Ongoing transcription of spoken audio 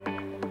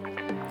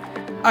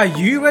Are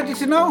you ready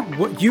to know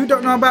what you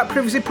don't know about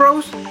Privacy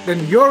Pros?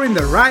 Then you're in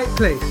the right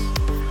place.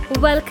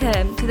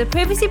 Welcome to the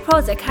Privacy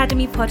Pros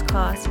Academy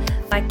podcast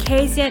by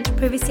Kazient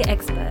Privacy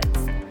Experts,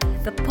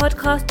 the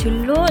podcast to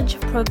launch,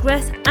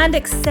 progress, and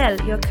excel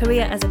your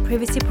career as a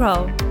privacy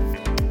pro.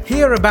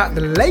 Hear about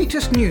the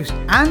latest news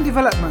and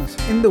developments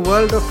in the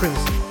world of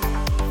privacy.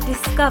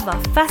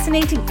 Discover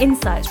fascinating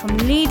insights from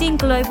leading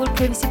global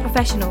privacy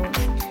professionals.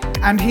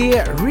 And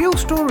hear real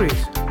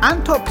stories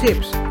and top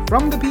tips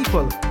from the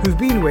people who've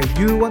been where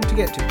you want to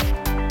get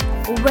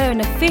to. We're an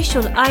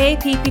official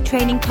IAPP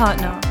training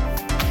partner.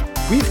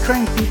 We've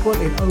trained people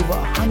in over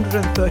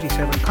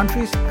 137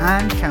 countries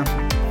and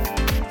counting.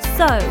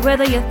 So,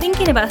 whether you're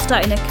thinking about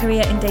starting a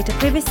career in data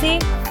privacy,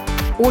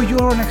 or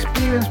you're an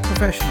experienced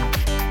professional,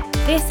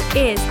 this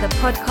is the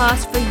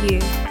podcast for you.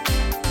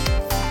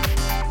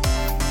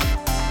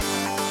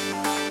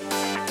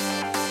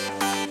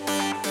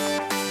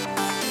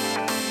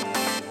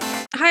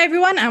 Hi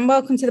everyone, and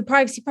welcome to the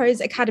Privacy Pros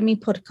Academy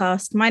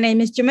podcast. My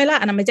name is Jamila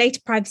and I'm a data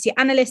privacy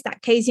analyst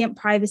at Kazient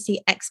Privacy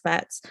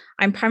Experts.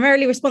 I'm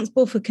primarily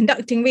responsible for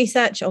conducting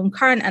research on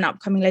current and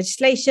upcoming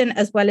legislation,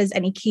 as well as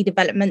any key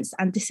developments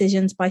and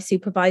decisions by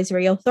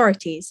supervisory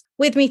authorities.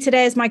 With me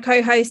today as my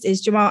co-host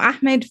is Jamal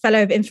Ahmed,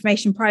 Fellow of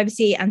Information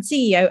Privacy and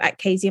CEO at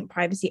Kazient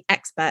Privacy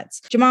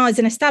Experts. Jamal is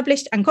an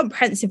established and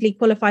comprehensively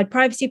qualified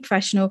privacy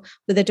professional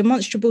with a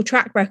demonstrable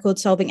track record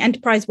solving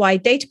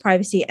enterprise-wide data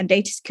privacy and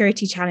data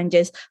security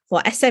challenges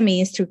for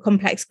SMEs through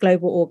complex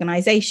global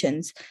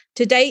organizations.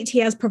 To date, he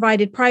has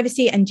provided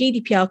privacy and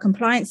GDPR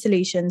compliance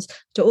solutions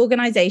to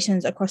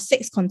organizations across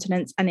 6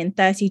 continents and in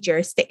 30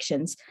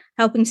 jurisdictions,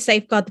 helping to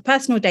safeguard the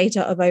personal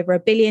data of over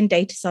 1 billion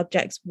data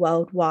subjects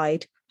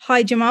worldwide.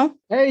 Hi, Jamal.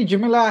 Hey,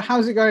 Jamila,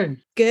 how's it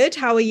going? Good.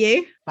 How are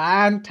you?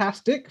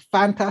 Fantastic.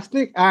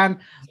 And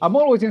I'm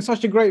always in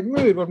such a great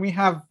mood when we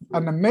have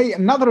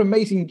another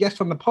amazing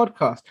guest on the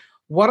podcast.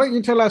 Why don't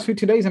you tell us who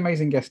today's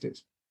amazing guest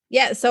is?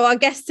 Yeah, so our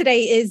guest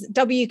today is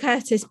W.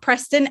 Curtis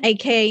Preston,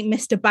 aka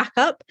Mr.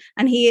 Backup,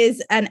 and he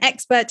is an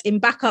expert in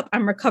backup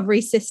and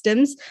recovery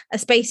systems, a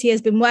space he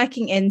has been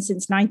working in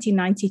since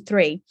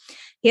 1993.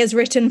 He has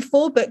written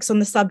 4 books on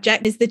the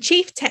subject, is the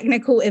chief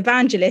technical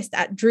evangelist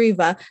at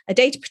Druva, a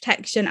data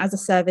protection as a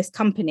service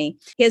company.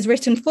 He has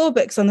written 4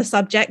 books on the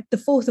subject, the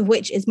 4th of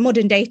which is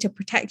Modern Data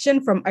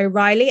Protection from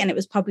O'Reilly, and it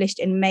was published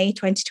in May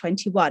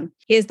 2021.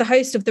 He is the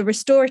host of the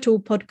Restore It All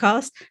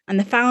podcast and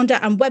the founder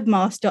and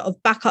webmaster of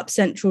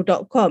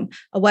backupcentral.com,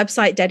 a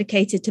website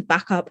dedicated to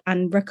backup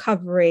and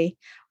recovery.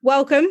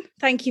 Welcome.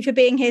 Thank you for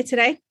being here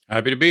today.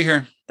 Happy to be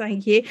here.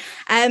 Thank you.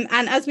 And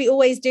as we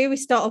always do, we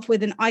start off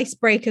with an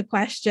icebreaker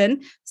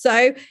question.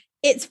 So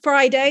it's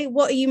Friday.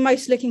 What are you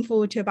most looking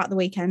forward to about the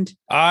weekend?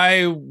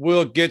 I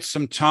will get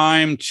some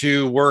time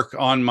to work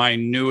on my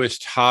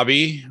newest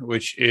hobby,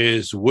 which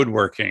is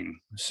woodworking.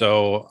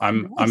 So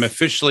I'm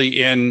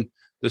officially in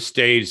the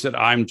stage that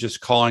I'm just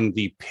calling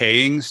the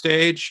paying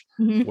stage,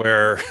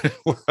 where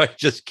I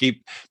just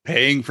keep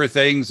paying for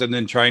things and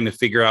then trying to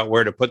figure out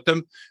where to put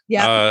them.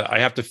 Yeah, I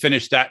have to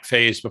finish that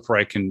phase before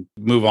I can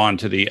move on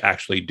to the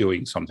actually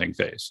doing something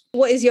phase.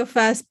 What is your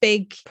first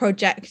big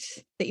project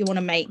that you want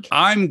to make?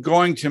 I'm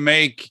going to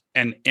make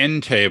an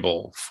end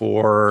table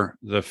for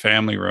the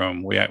family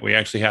room. We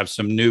actually have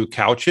some new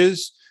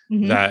couches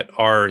that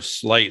are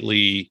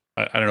slightly,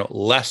 I don't know,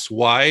 less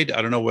wide.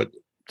 I don't know what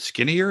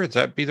skinnier, is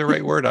that be the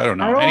right word? I don't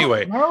know.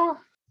 Anyway,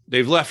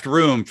 they've left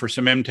room for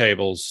some end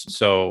tables.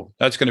 So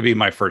that's going to be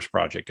my first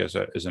project as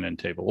an end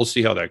table. We'll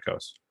see how that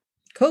goes.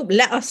 Cool.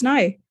 Let us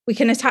know. We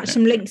can attach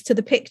some links to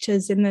the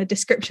pictures in the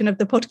description of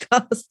the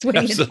podcast. When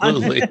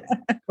Absolutely.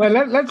 Well,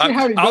 let's see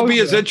how it goes. I'll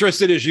be as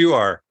interested as you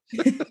are.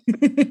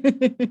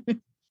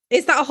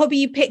 Is that a hobby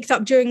you picked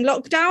up during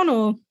lockdown,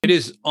 or? It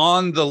is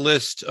on the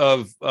list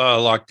of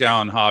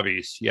lockdown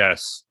hobbies.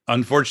 Yes.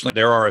 Unfortunately,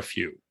 there are a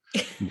few.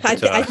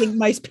 But, I think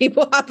most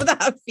people have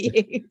that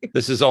view.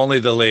 This is only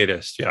the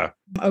latest. Yeah.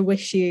 I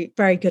wish you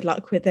very good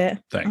luck with it.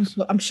 Thanks.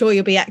 I'm sure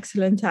you'll be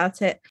excellent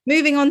at it.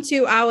 Moving on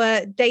to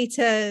our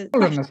data.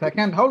 Hold on a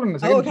second.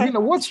 Oh, okay.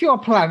 What's your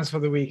plans for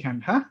the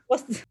weekend, huh?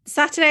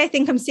 Saturday, I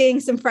think I'm seeing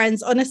some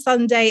friends. On a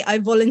Sunday, I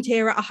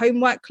volunteer at a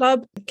homework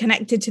club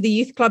connected to the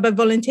youth club I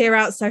volunteer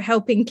at. So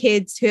helping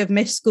kids who have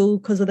missed school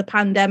because of the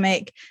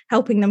pandemic,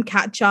 helping them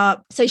catch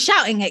up. So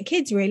shouting at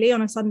kids really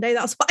on a Sunday.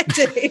 That's what I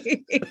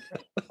do.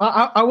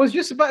 I was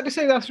just about to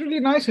say that's really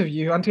nice of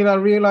you until I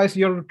realized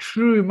your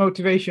true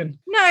motivation.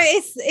 No,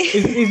 is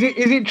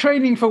it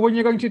training for when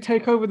you're going to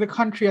take over the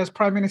country as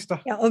Prime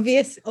Minister? Yeah,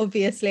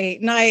 obviously.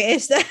 No,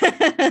 it's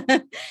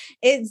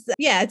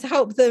to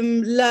help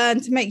them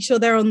learn, to make sure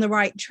they're on the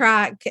right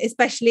track,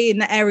 especially in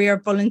the area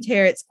of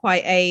volunteer. It's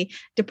quite a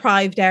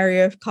deprived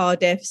area of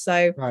Cardiff.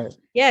 So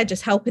yeah,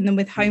 just helping them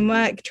with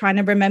homework, trying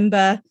to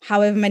remember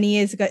however many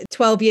years ago,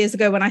 12 years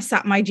ago when I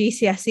sat my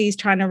GCSEs,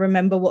 trying to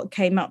remember what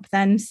came up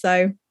then.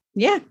 So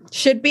yeah,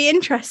 should be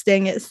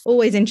interesting. It's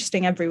always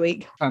interesting every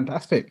week.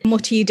 Fantastic.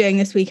 What are you doing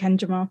this weekend,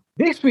 Jamal?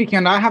 This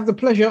weekend, I have the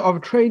pleasure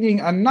of training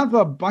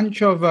another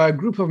bunch of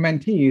group of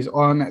mentees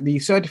on the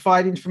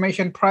Certified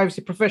Information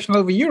Privacy Professional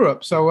over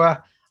Europe. So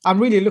I'm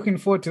really looking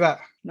forward to that.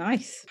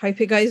 Nice.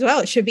 Hope it goes well.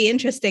 It should be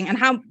interesting. And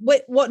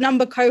what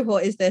number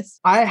cohort is this?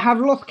 I have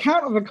lost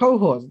count of the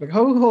cohorts. The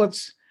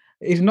cohorts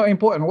is not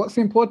important. What's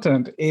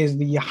important is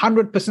the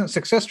 100%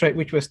 success rate,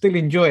 which we're still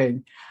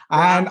enjoying.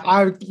 And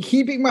I'm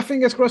keeping my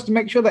fingers crossed to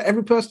make sure that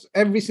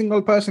every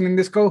single person in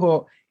this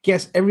cohort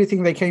gets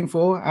everything they came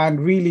for and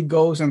really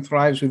goes and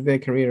thrives with their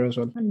career as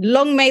well.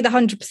 Long may the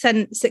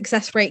 100%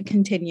 success rate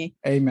continue.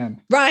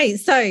 Amen. Right.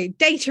 So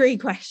data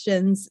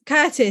questions.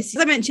 Curtis,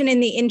 as I mentioned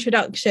in the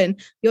introduction,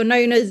 you're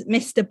known as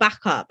Mr.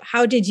 Backup.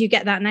 How did you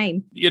get that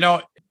name?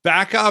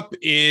 Backup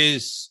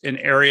is an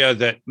area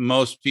that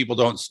most people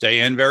don't stay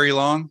in very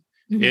long.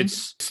 Mm-hmm.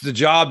 It's the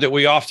job that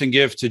we often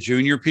give to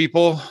junior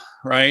people,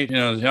 right?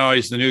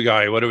 He's the new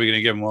guy. What are we going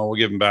to give him? Well, we'll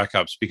give him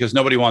backups because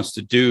nobody wants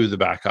to do the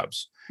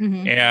backups.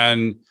 Mm-hmm.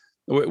 And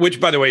which,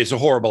 by the way, is a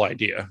horrible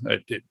idea.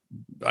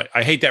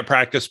 I hate that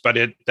practice, but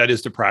that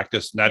is the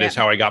practice. And that is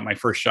how I got my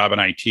first job in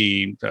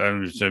IT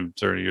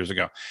 30 years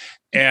ago.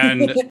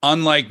 And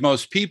unlike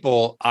most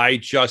people, I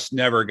just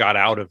never got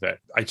out of it.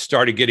 I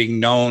started getting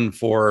known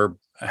for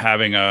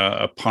having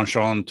a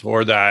penchant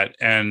toward that.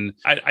 And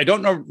I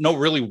don't know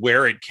really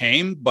where it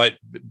came, but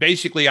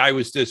basically I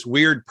was this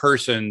weird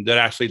person that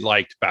actually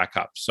liked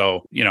backup.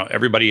 So,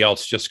 everybody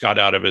else just got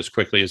out of it as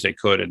quickly as they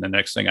could. And the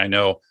next thing I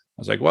know,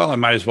 I was like, well, I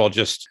might as well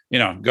just,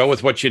 go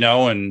with what you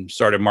know, and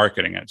started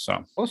marketing it.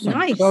 So awesome.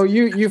 Nice. So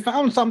you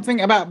found something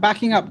about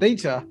backing up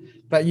data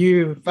that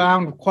you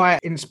found quite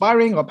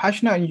inspiring or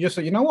passionate. And you just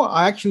said, you know what,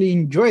 I actually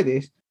enjoy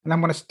this and I'm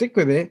going to stick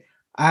with it.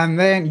 And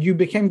then you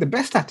became the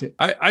best at it.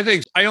 I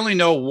think I only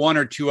know one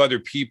or two other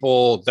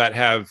people that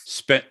have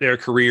spent their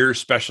careers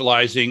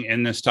specializing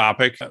in this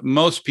topic.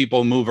 Most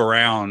people move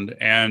around.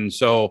 And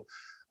so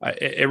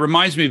it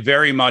reminds me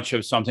very much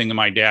of something that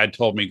my dad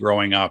told me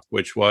growing up,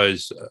 which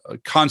was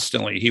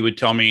constantly, he would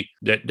tell me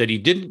that he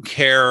didn't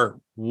care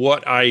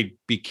what I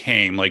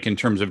became, like in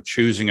terms of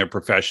choosing a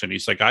profession.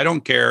 He's like, I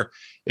don't care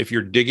if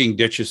you're digging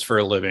ditches for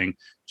a living,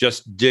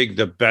 just dig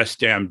the best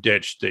damn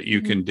ditch that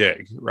you can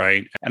dig,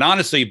 right? And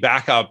honestly,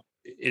 backup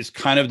is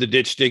kind of the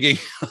ditch digging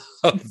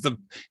of the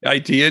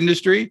IT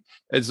industry.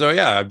 And so,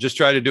 I've just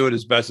tried to do it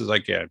as best as I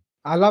can.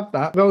 I love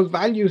that. Those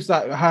values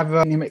that have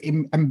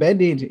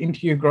embedded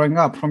into you growing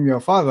up from your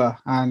father,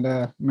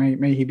 and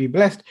may he be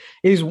blessed,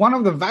 is one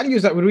of the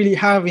values that we really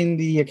have in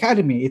the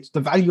academy. It's the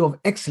value of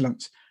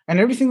excellence. And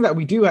everything that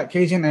we do at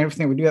Kasian and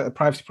everything we do at the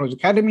Privacy Pros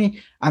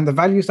Academy and the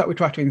values that we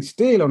try to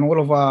instill on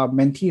all of our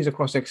mentees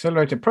across the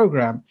Accelerator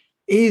program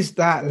is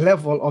that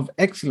level of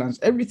excellence.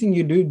 Everything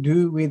you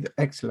do with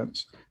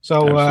excellence.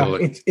 So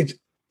it's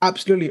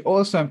absolutely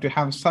awesome to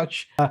have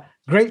such a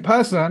great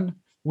person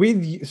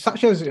with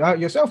such as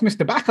yourself,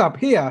 Mr. Backup,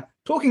 here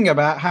talking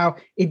about how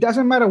it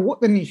doesn't matter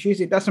what the niche is,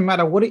 it doesn't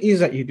matter what it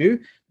is that you do.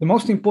 The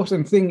most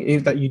important thing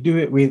is that you do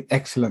it with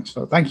excellence.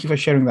 So thank you for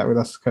sharing that with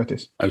us,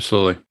 Curtis.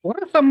 Absolutely.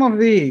 What are some of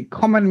the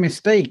common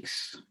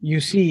mistakes you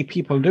see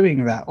people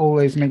doing that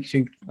always makes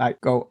you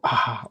go,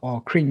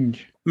 or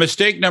cringe?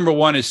 Mistake number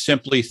one is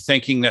simply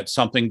thinking that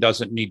something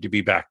doesn't need to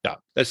be backed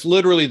up. That's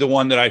literally the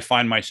one that I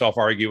find myself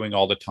arguing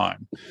all the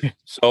time.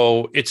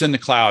 So it's in the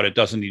cloud. It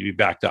doesn't need to be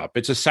backed up.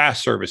 It's a SaaS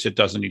service. It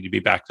doesn't need to be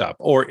backed up.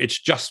 Or it's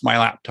just my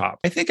laptop.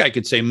 I think I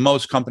could say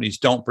most companies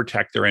don't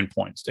protect their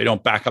endpoints. They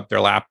don't back up their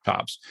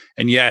laptops.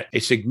 And yet a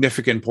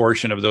significant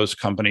portion of those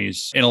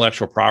companies'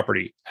 intellectual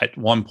property at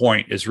one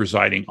point is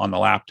residing on the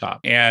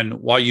laptop. And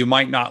while you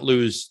might not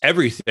lose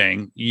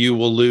everything, you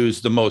will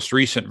lose the most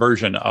recent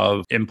version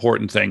of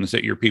important things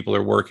that your people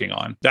are working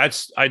on.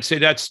 I'd say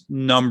that's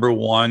number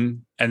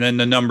one. And then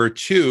the number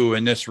two,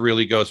 and this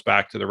really goes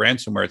back to the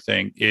ransomware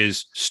thing,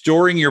 is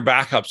storing your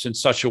backups in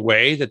such a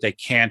way that they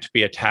can't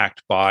be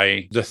attacked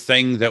by the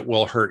thing that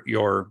will hurt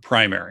your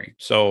primary.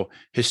 So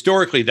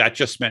historically, that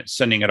just meant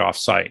sending it off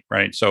site,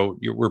 right? So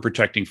we're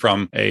protecting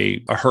from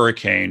a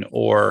hurricane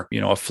or,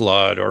 a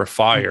flood or a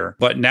fire.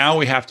 But now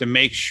we have to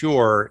make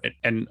sure,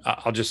 and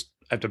I'll just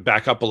have to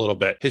back up a little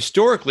bit.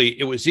 Historically,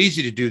 it was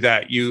easy to do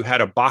that. You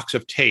had a box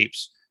of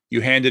tapes,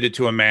 you handed it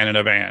to a man in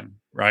a van,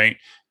 right?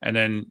 And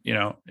then,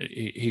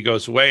 he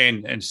goes away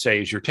and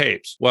saves your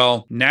tapes.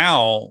 Well,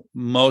 now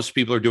most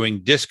people are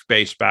doing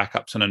disk-based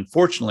backups. And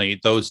unfortunately,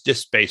 those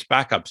disk-based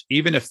backups,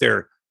 even if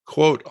they're,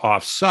 quote,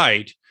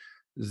 off-site,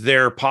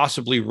 they're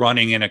possibly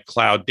running in a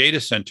cloud data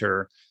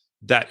center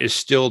that is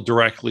still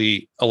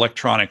directly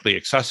electronically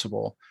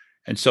accessible.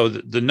 And so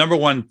the number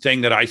one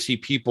thing that I see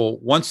people,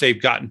 once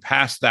they've gotten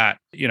past that,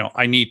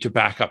 I need to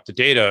back up the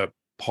data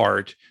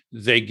part,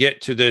 they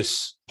get to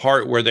this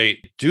part where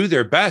they do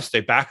their best.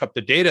 They back up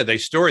the data, they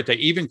store it, they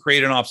even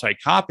create an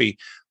offsite copy,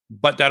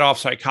 but that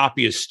offsite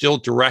copy is still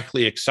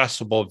directly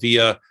accessible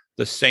via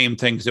the same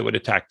things that would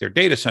attack their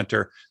data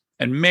center.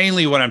 And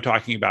mainly what I'm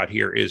talking about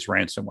here is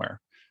ransomware,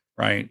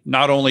 right?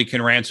 Not only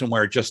can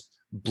ransomware just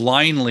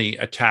blindly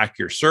attack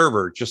your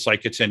server, just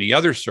like it's any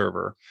other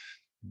server,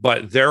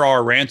 but there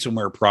are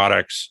ransomware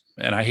products,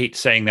 and I hate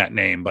saying that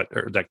name, but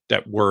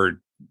that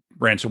word,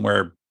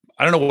 ransomware,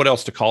 I don't know what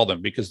else to call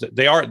them because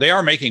they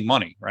are making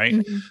money, right?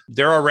 Mm-hmm.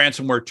 There are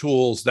ransomware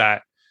tools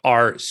that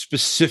are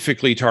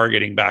specifically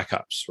targeting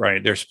backups,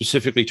 right? They're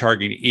specifically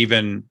targeting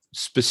even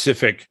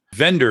specific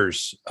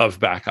vendors of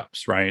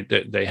backups, right?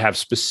 They have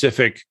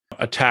specific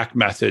attack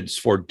methods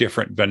for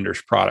different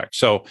vendors' products.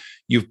 So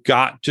you've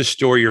got to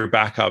store your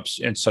backups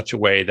in such a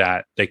way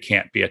that they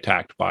can't be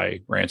attacked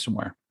by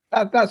ransomware.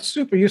 That's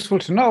super useful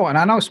to know. And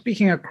I know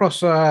speaking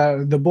across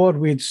the board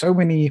with so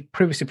many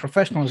privacy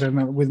professionals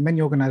and with many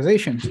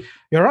organizations,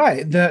 you're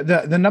right.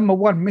 The number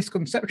one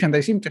misconception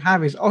they seem to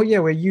have is, oh, yeah,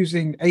 we're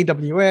using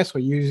AWS, we're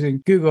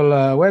using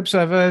Google web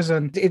servers,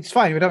 and it's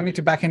fine. We don't need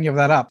to back any of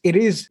that up. It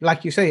is,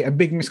 like you say, a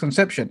big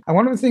misconception. And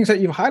one of the things that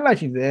you've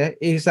highlighted there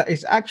is that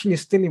it's actually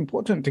still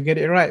important to get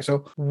it right.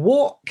 So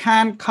what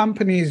can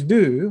companies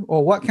do,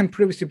 or what can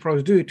privacy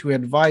pros do to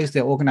advise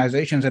their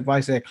organizations,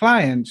 advise their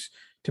clients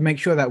to make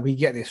sure that we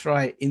get this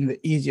right in the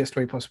easiest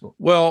way possible?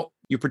 Well,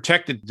 you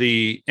protected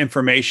the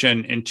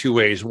information in two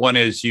ways. One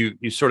is you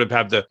sort of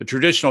have the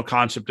traditional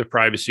concept of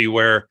privacy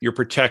where you're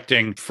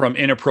protecting from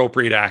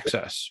inappropriate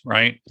access,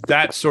 right?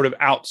 That's sort of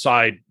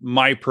outside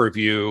my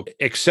purview,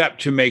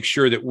 except to make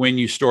sure that when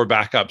you store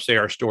backups, they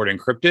are stored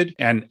encrypted.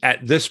 And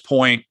at this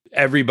point,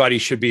 everybody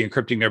should be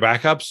encrypting their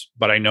backups,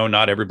 but I know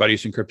not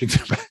everybody's encrypting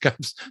their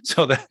backups.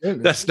 So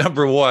that's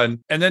number one.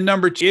 And then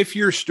number two, if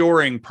you're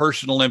storing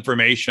personal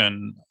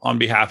information on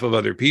behalf of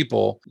other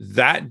people,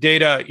 that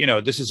data,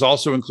 this is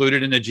also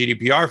included in the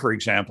GDPR, for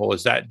example,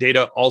 is that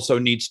data also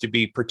needs to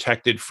be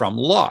protected from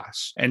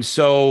loss. And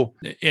so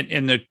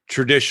in the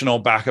traditional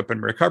backup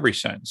and recovery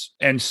sense.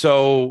 And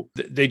so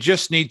they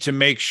just need to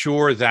make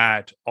sure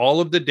that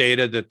all of the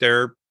data that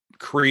they're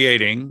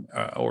creating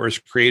or is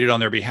created on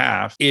their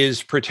behalf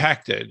is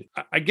protected.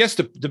 I guess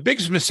the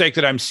biggest mistake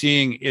that I'm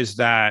seeing is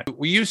that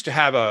we used to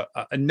have a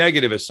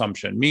negative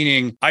assumption,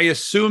 meaning I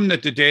assume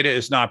that the data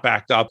is not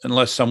backed up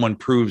unless someone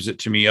proves it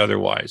to me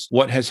otherwise.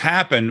 What has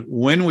happened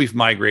when we've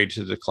migrated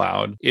to the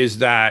cloud is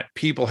that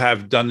people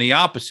have done the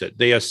opposite.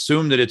 They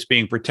assume that it's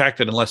being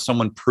protected unless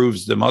someone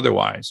proves them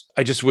otherwise.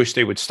 I just wish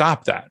they would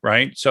stop that,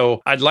 right? So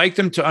I'd like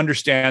them to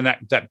understand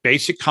that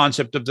basic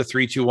concept of the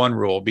 3-2-1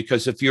 rule,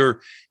 because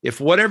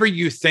if whatever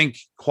you think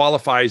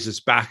qualifies as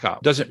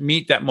backup doesn't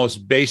meet that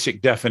most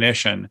basic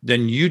definition,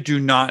 then you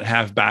do not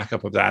have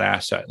backup of that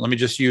asset. Let me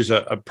just use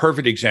a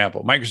perfect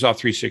example, Microsoft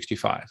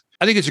 365.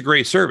 I think it's a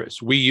great service.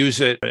 We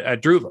use it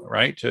at Druva,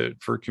 right,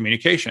 for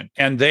communication.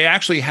 And they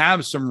actually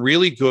have some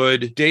really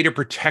good data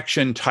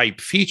protection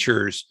type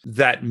features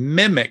that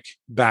mimic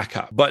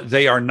backup, but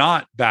they are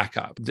not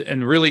backup.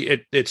 And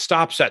really, it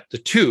stops at the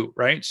 2,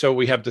 right? So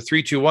we have the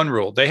 3-2-1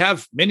 rule. They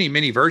have many,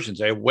 many versions.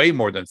 They have way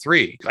more than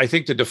 3. I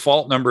think the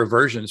default number of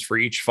versions for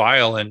each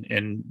file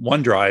in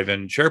OneDrive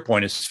and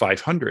SharePoint is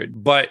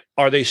 500. But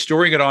are they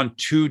storing it on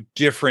 2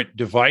 different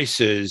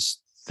devices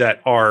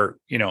that are,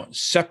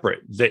 separate?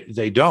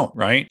 They don't,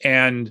 right?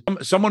 And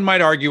someone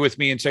might argue with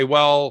me and say,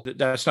 well,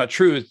 that's not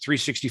true.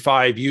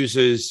 365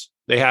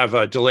 they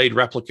have delayed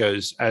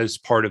replicas as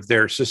part of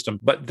their system,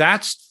 but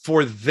that's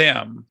for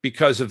them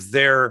because of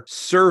their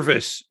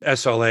service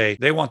SLA.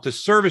 They want the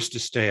service to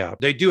stay up.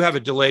 They do have a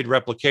delayed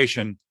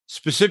replication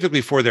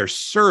specifically for their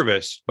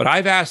service, but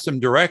I've asked them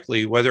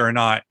directly whether or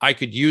not I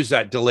could use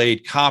that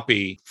delayed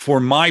copy for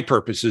my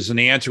purposes. And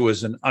the answer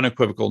was an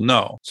unequivocal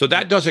no. So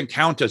that doesn't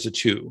count as a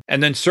 2.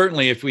 And then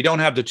certainly if we don't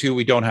have the 2,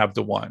 we don't have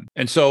the 1.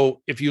 And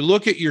so if you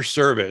look at your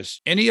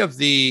service, any of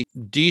the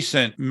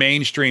decent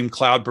mainstream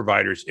cloud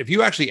providers, if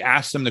you actually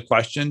ask them the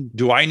question,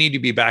 do I need to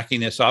be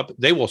backing this up?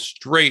 They will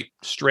straight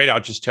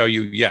out just tell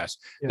you, yes,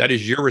 that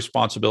is your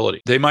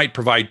responsibility. They might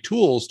provide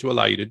tools to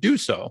allow you to do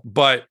so,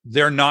 but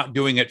they're not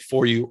doing it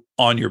for you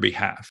on your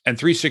behalf. And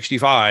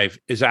 365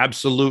 is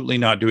absolutely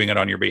not doing it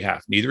on your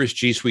behalf. Neither is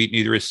G Suite,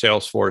 neither is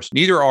Salesforce,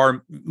 neither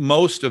are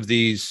most of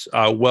these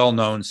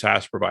well-known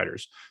SaaS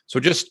providers. So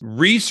just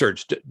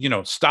research,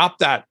 stop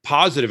that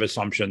positive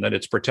assumption that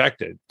it's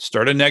protected,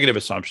 start a negative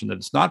assumption that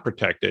it's not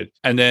protected,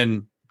 and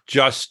then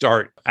just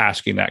start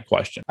asking that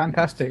question.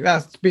 Fantastic.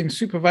 That's been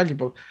super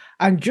valuable.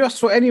 And just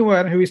for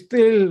anyone who is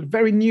still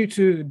very new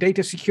to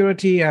data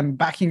security and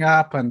backing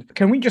up, and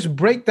can we just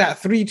break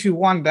that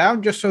 3-2-1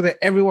 down just so that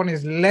everyone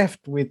is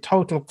left with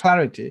total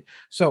clarity?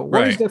 So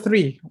what is the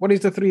 3? What is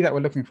the 3 that we're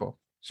looking for?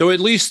 So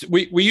at least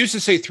we used to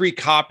say 3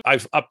 cop.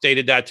 I've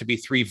updated that to be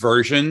 3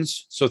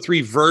 versions. So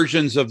 3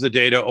 versions of the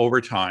data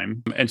over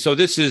time. And so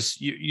this is,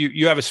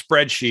 you have a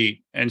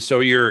spreadsheet. And so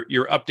you're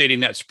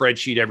updating that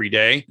spreadsheet every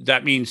day.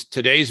 That means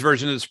today's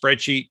version of the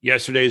spreadsheet,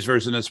 yesterday's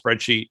version of the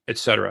spreadsheet, et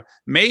cetera.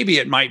 Maybe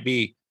it might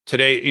be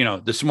today,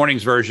 this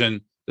morning's version,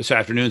 this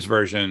afternoon's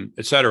version,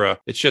 et cetera.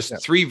 It's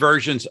just 3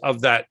 versions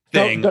of that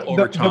thing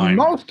over time. The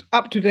most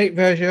up-to-date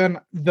version,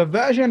 the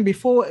version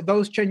before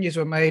those changes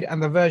were made,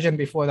 and the version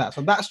before that.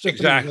 So that's just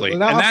exactly.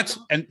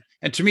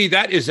 And to me,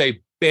 that is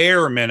a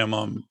bare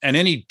minimum. And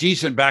any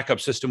decent backup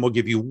system will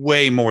give you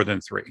way more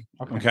than 3.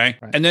 Okay.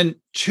 Right. And then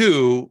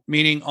 2,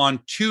 meaning on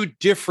 2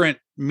 different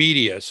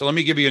media. So let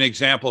me give you an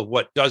example of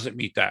what doesn't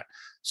meet that.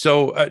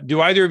 So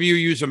do either of you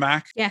use a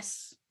Mac?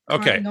 Yes.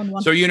 Okay.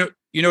 So you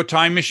know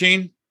Time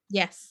Machine?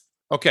 Yes.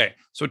 Okay,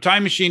 so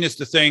Time Machine is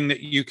the thing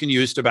that you can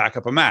use to back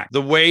up a Mac.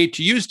 The way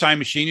to use Time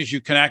Machine is you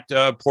connect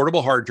a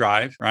portable hard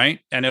drive, right?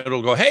 And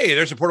it'll go, hey,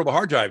 there's a portable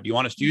hard drive. Do you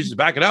want us to use it to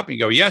back it up? And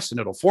you go, yes, and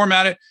it'll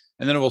format it,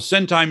 and then it will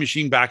send Time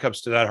Machine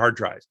backups to that hard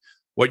drive.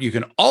 What you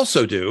can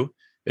also do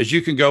is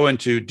you can go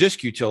into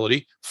Disk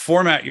Utility,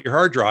 format your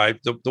hard drive,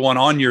 the one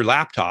on your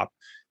laptop,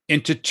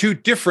 into 2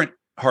 different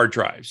hard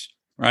drives.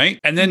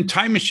 Right. And then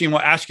Time Machine will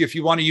ask you if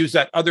you want to use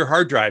that other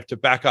hard drive to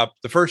back up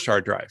the first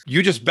hard drive.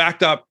 You just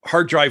backed up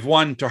hard drive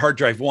 1 to hard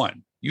drive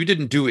 1. You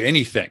didn't do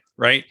anything,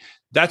 right?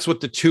 That's what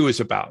the 2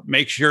 is about.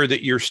 Make sure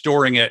that you're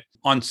storing it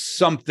on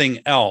something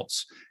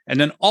else. And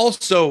then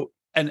also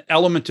an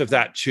element of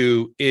that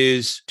too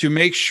is to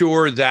make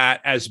sure that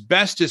as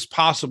best as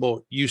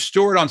possible, you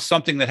store it on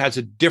something that has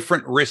a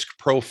different risk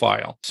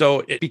profile. So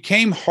it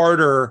became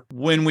harder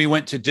when we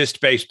went to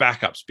disk-based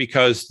backups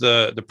because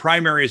the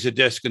primary is a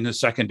disk and the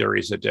secondary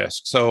is a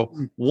disk. So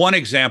one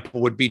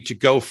example would be to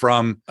go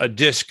from a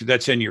disk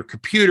that's in your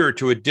computer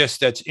to a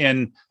disk that's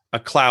in a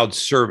cloud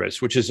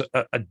service, which is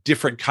a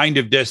different kind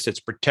of disk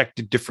that's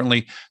protected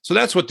differently. So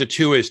that's what the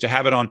 2 is, to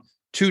have it on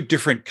 2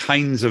 different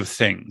kinds of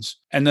things.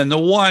 And then the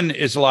 1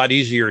 is a lot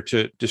easier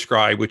to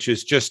describe, which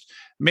is just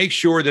make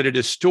sure that it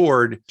is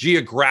stored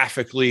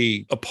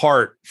geographically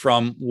apart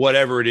from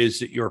whatever it is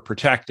that you're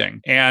protecting.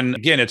 And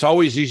again, it's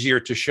always easier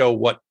to show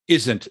what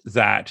isn't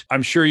that.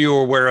 I'm sure you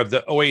were aware of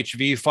the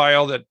OHV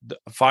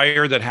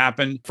fire that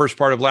happened first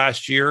part of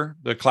last year,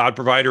 the cloud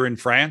provider in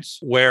France,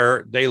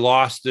 where they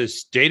lost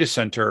this data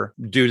center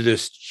due to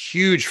this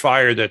huge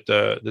fire that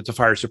the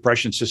fire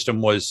suppression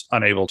system was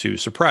unable to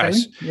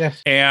suppress. Okay.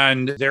 Yes.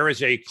 And there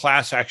is a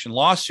class action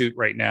lawsuit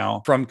right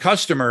now from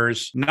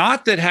customers,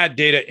 not that had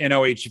data in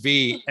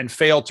OHV and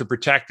failed to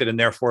protect it and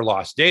therefore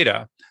lost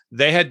data.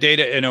 They had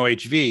data in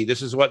OHV.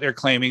 This is what they're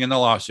claiming in the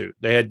lawsuit.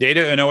 They had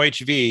data in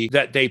OHV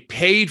that they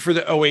paid for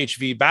the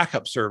OHV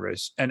backup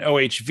service. And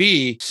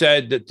OHV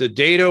said that the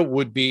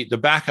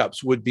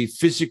backups would be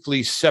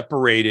physically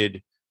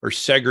separated or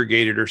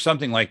segregated or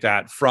something like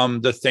that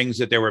from the things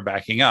that they were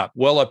backing up.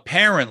 Well,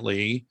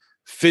 apparently,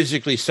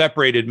 physically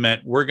separated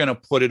meant we're going to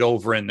put it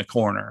over in the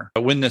corner.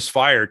 But when this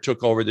fire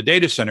took over the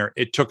data center,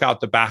 it took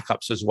out the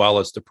backups as well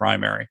as the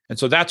primary. And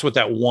so that's what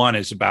that 1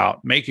 is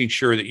about, making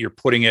sure that you're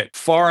putting it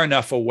far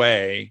enough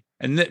away.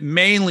 And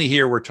mainly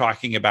here, we're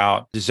talking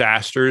about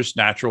disasters,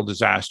 natural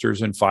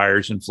disasters and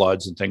fires and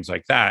floods and things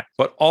like that.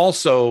 But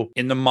also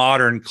in the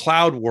modern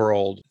cloud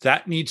world,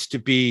 that needs to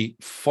be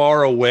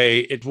far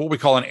away. It's what we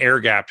call an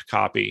air-gapped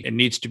copy. It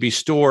needs to be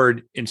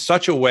stored in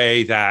such a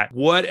way that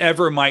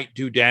whatever might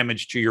do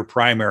damage to your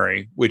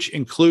primary, which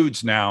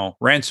includes now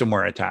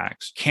ransomware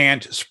attacks,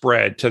 can't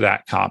spread to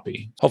that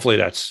copy. Hopefully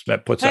that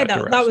puts that to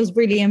rest. That was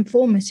really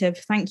informative.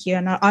 Thank you.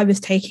 And I was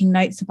taking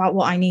notes about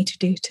what I need to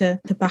do to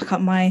back up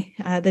my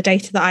the data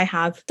that I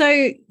have.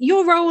 So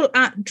your role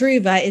at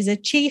Druva is a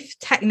chief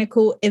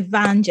technical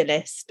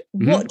evangelist.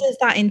 What does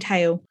that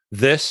entail?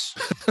 This.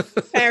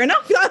 Fair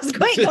enough. That was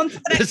great.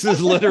 This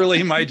is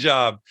literally my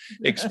job,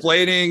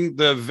 explaining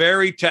the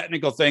very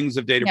technical things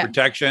of data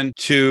protection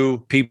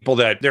to people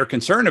that they're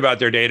concerned about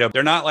their data.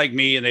 They're not like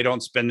me and they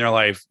don't spend their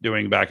life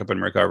doing backup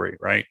and recovery,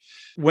 right?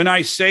 When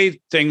I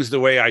say things the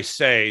way I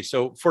say,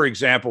 so for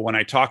example, when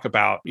I talk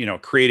about,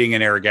 creating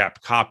an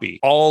air-gapped copy,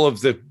 all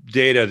of the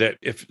data that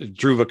if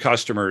Druva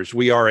customers,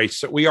 we are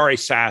a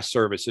SaaS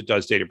service that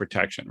does data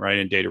protection, right?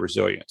 And data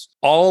resilience.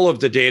 All of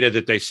the data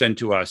that they send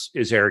to us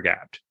is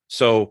air-gapped.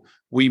 So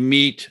we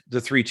meet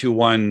the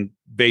 321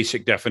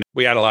 basic definition.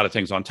 We add a lot of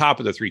things on top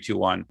of the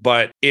 321.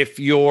 But if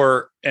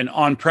you're an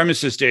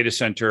on-premises data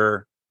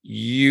center,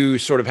 you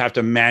sort of have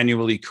to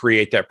manually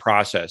create that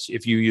process.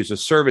 If you use a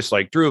service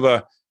like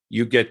Druva,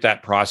 you get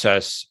that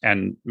process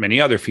and many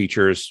other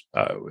features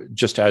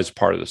just as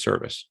part of the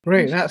service.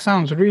 Great. That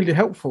sounds really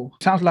helpful.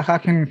 Sounds like I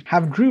can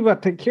have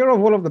Druva take care of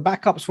all of the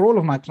backups for all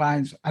of my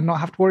clients and not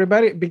have to worry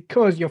about it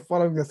because you're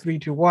following the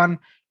 321.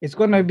 It's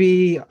going to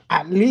be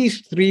at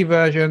least 3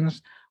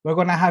 versions. We're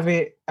going to have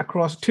it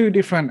across 2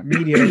 different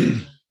media.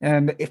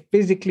 And if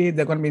physically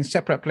they're going to be in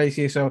separate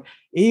places. So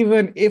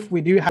even if we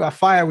do have a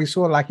fire we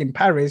saw like in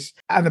Paris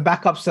and the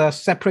backups are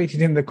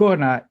separated in the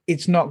corner,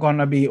 it's not going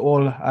to be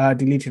all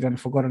deleted and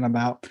forgotten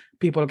about.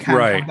 People can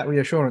have that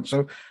reassurance.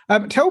 So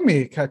tell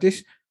me,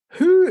 Curtis,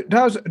 who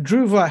does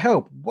Druva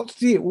help? What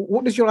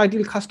does your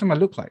ideal customer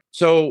look like?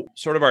 So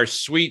sort of our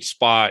sweet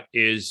spot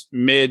is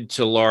mid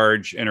to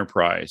large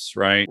enterprise,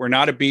 right? We're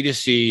not a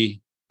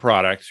B2C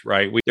product,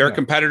 right? There are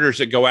competitors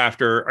that go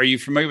after, are you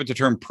familiar with the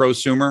term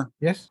prosumer?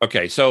 Yes.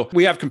 Okay. So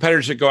we have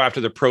competitors that go after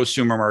the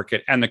prosumer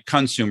market and the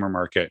consumer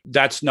market.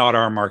 That's not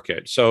our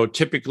market. So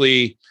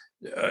typically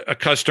a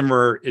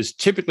customer is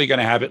typically going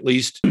to have at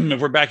least, if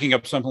we're backing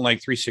up something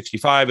like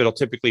 365, it'll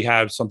typically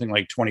have something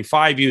like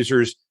 25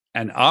 users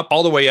and up,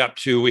 all the way up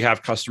to, we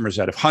have customers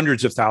that have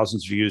hundreds of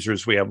thousands of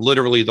users. We have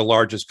literally the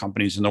largest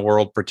companies in the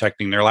world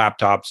protecting their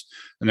laptops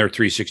and their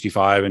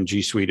 365 and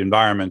G Suite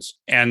environments.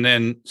 And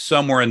then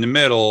somewhere in the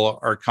middle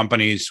are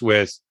companies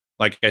with,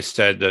 like I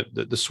said,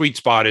 the sweet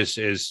spot is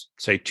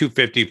say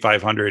 250,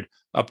 500,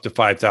 up to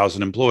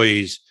 5,000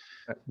 employees.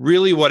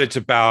 Really what it's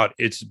about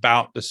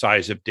the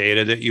size of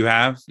data that you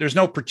have. There's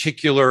no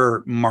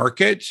particular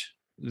market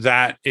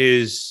that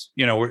is,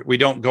 we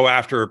don't go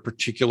after a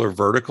particular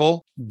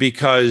vertical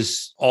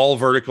because all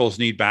verticals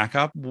need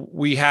backup.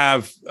 We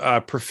have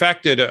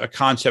perfected a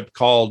concept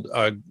called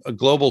a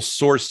global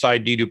source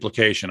side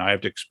deduplication. I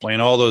have to explain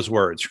all those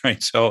words,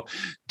 right? So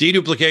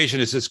deduplication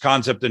is this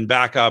concept in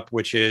backup,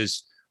 which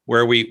is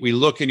where we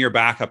look in your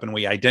backup and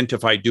we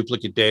identify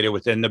duplicate data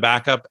within the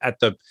backup at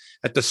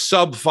the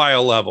sub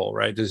file level,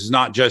 right? This is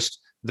not just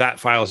that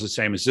file is the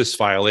same as this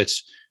file.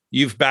 It's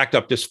you've backed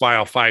up this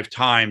file 5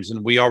 times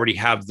and we already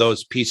have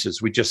those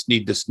pieces. We just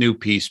need this new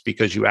piece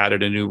because you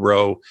added a new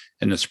row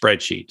in the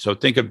spreadsheet. So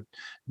think of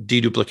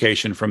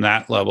deduplication from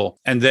that level.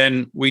 And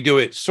then we do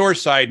it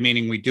source side,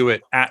 meaning we do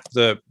it at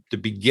the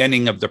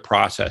beginning of the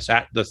process,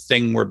 at the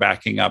thing we're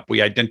backing up.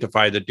 We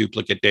identify the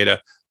duplicate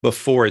data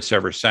before it's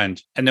ever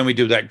sent. And then we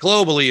do that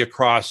globally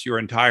across your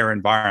entire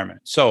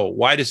environment. So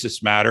why does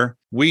this matter?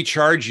 We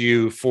charge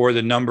you for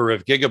the number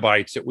of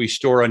gigabytes that we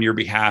store on your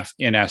behalf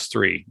in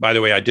S3. By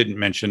the way, I didn't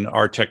mention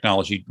our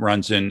technology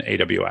runs in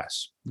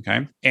AWS.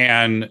 Okay.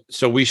 And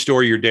so we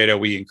store your data.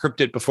 We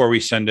encrypt it before we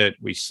send it.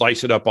 We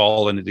slice it up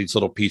all into these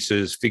little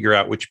pieces, figure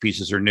out which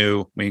pieces are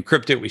new. We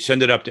encrypt it. We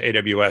send it up to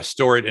AWS,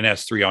 store it in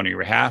S3 on your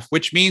behalf,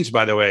 which means,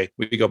 by the way,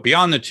 we go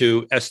beyond the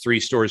 2.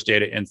 S3 stores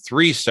data in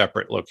 3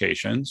 separate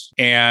locations.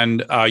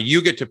 And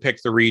you get to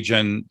pick the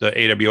region, the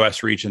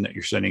AWS region that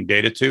you're sending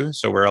data to.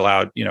 So we're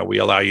allowed, we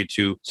allow you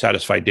to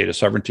satisfy data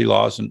sovereignty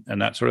laws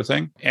and that sort of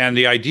thing. And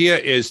the idea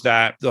is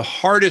that the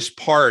hardest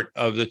part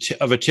of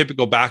a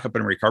typical backup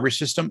and recovery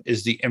system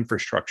is the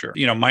infrastructure.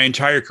 My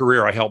entire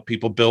career, I help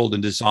people build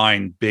and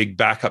design big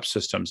backup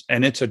systems,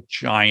 and it's a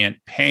giant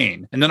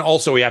pain. And then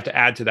also we have to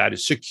add to that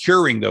is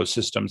securing those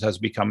systems has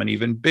become an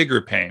even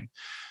bigger pain.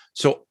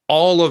 So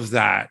all of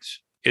that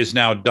is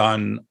now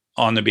done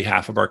on the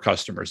behalf of our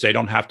customers. They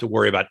don't have to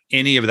worry about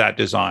any of that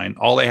design.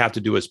 All they have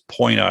to do is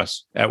point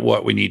us at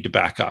what we need to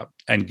back up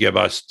and give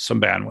us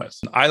some bandwidth.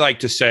 I like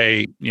to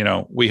say,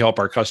 we help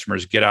our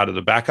customers get out of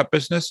the backup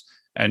business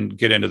and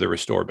get into the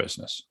restore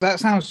business. That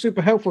sounds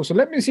super helpful. So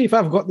let me see if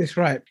I've got this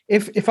right.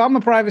 If I'm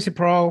a privacy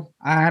pro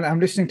and I'm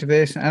listening to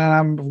this,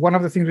 and one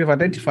of the things we've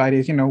identified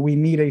is, we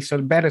need a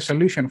better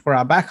solution for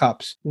our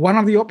backups. One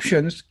of the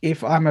options,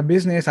 if I'm a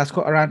business that's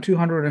got around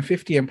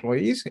 250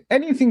 employees,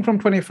 anything from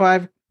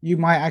 25, you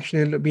might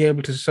actually be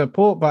able to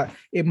support, but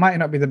it might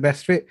not be the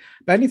best fit.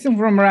 But anything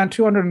from around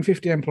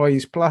 250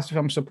 employees plus, if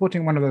I'm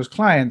supporting one of those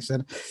clients,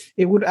 then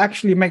it would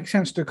actually make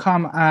sense to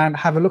come and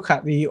have a look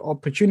at the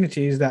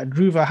opportunities that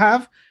Druva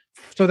have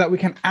so that we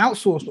can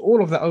outsource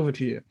all of that over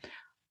to you.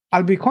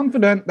 I'll be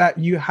confident that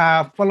you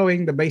have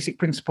following the basic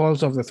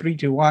principles of the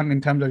 3-2-1 in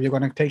terms of you're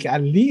going to take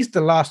at least the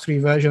last 3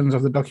 versions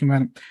of the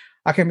document.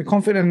 I can be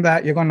confident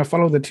that you're going to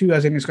follow the 2,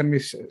 as in it's going to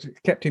be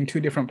kept in 2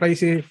 different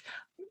places,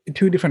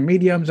 2 different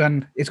mediums,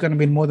 and it's going to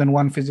be in more than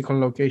 1 physical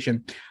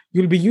location.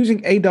 You'll be using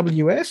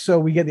AWS, so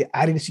we get the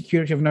added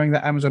security of knowing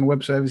that Amazon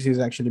Web Services is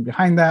actually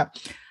behind that.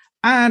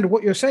 And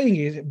what you're saying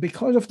is,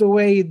 because of the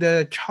way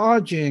the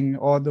charging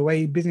or the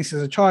way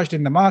businesses are charged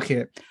in the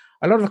market,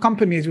 a lot of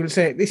companies will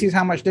say, this is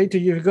how much data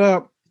you've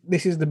got,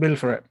 this is the bill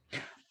for it.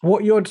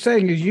 What you're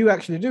saying is you'll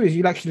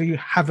actually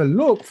have a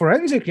look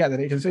forensically at the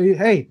data and say,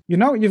 hey,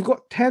 you've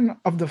got 10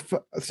 of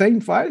the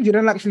same files. You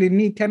don't actually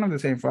need 10 of the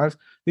same files.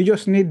 You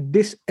just need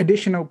this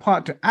additional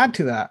part to add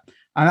to that.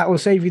 And that will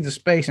save you the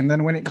space. And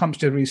then when it comes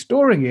to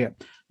restoring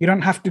it, you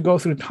don't have to go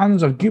through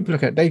tons of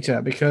duplicate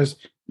data because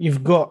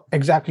you've got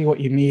exactly what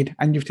you need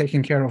and you've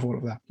taken care of all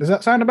of that. Does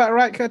that sound about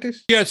right,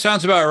 Curtis? Yeah, it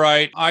sounds about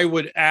right. I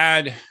would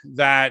add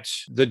that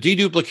the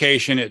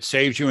deduplication, it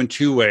saves you in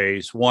 2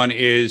 ways. One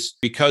is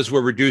because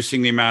we're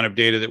reducing the amount of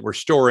data that we're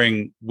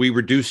storing, we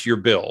reduce your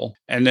bill.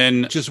 And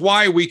then which is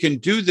why we can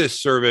do this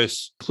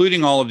service,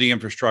 including all of the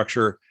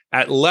infrastructure,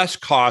 at less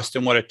cost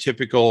than what a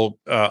typical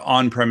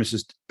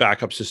on-premises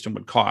backup system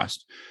would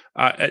cost.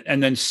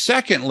 And then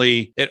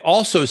secondly, it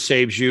also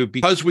saves you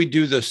because we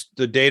do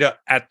the data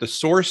at the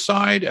source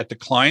side, at the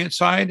client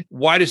side.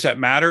 Why does that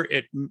matter?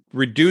 It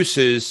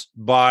reduces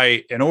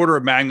by an order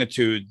of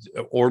magnitude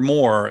or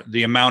more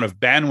the amount of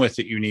bandwidth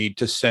that you need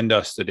to send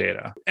us the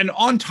data. And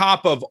on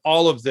top of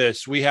all of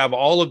this, we have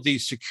all of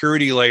these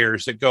security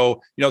layers that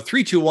go,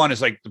 3-2-1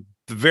 is like the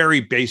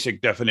very basic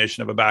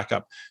definition of a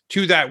backup.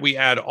 To that, we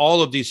add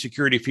all of these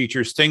security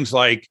features, things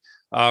like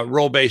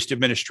role-based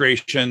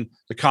administration,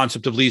 the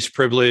concept of least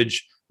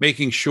privilege,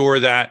 making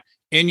sure that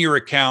in your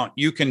account,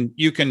 you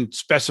can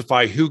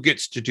specify who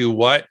gets to do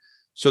what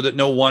so that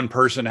no one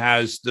person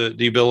has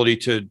the ability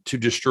to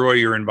destroy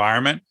your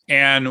environment.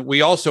 And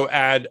we also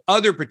add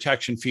other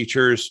protection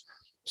features,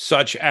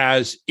 such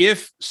as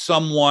if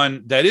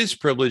someone that is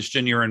privileged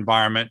in your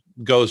environment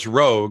goes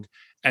rogue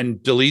and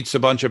deletes a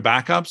bunch of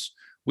backups,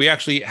 we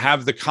actually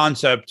have the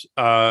concept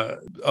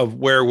of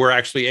where we're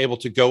actually able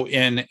to go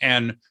in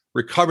and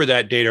recover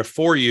that data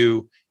for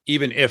you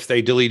even if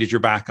they deleted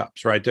your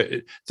backups, right?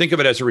 Think of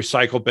it as a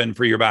recycle bin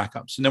for your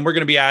backups. And then we're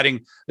going to be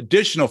adding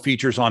additional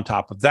features on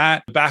top of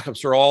that. The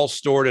backups are all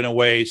stored in a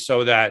way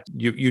so that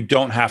you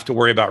don't have to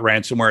worry about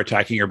ransomware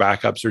attacking your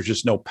backups. There's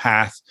just no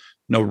path,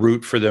 no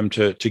route for them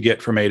to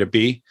get from A to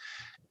B.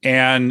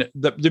 And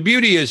the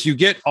beauty is you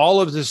get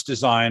all of this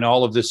design,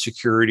 all of this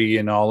security,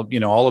 and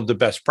all of the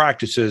best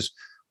practices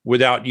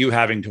without you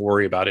having to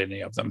worry about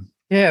any of them.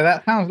 Yeah,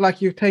 that sounds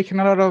like you've taken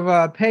a lot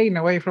of pain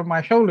away from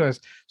my shoulders.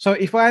 So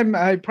if I'm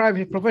a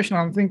private professional,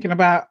 I'm thinking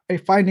about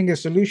finding a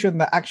solution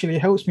that actually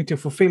helps me to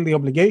fulfill the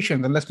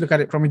obligation. And let's look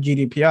at it from a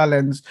GDPR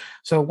lens.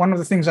 So one of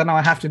the things I know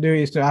I have to do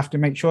is to have to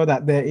make sure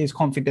that there is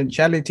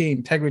confidentiality,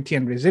 integrity,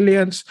 and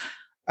resilience.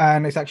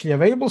 And it's actually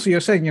available. So you're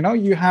saying,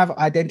 you have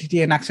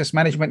identity and access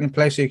management in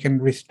place, so you can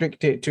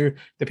restrict it to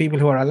the people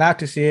who are allowed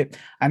to see it.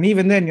 And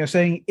even then, you're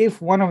saying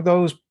if one of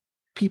those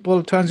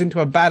people turns into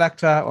a bad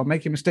actor or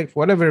make a mistake for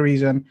whatever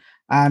reason,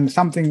 and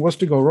something was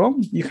to go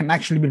wrong, you can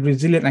actually be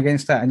resilient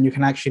against that, and you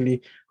can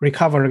actually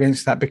recover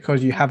against that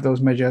because you have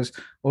those measures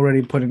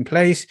already put in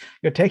place.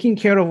 You're taking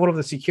care of all of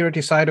the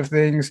security side of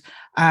things.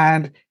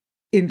 And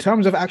in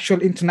terms of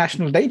actual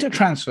international data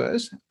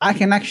transfers, I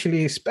can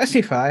actually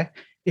specify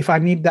if I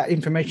need that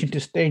information to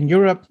stay in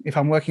Europe. If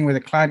I'm working with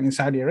a client in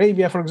Saudi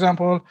Arabia, for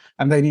example,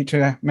 and they need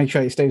to make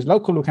sure it stays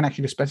local, we can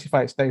actually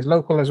specify it stays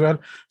local as well.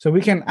 So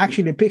we can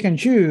actually pick and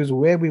choose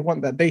where we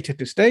want that data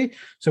to stay.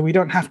 So we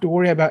don't have to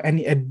worry about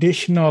any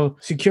additional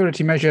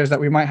security measures that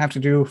we might have to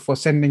do for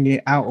sending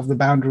it out of the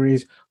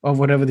boundaries of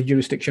whatever the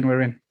jurisdiction we're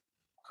in.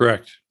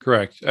 Correct.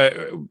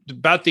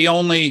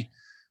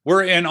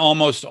 We're in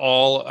almost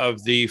all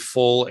of the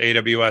full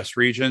AWS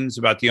regions.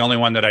 About the only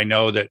one that I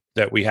know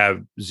that we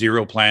have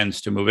zero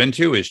plans to move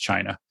into is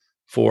China,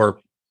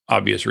 for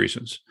obvious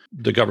reasons.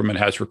 The government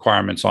has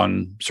requirements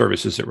on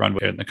services that run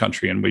in the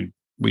country, and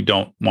we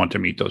don't want to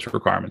meet those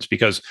requirements,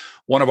 because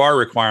one of our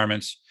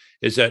requirements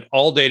is that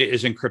all data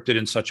is encrypted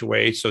in such a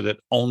way so that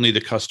only the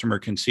customer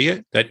can see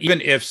it, that even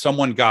if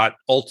someone got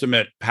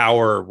ultimate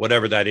power,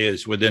 whatever that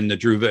is, within the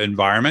Druva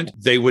environment,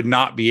 they would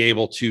not be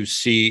able to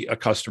see a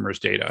customer's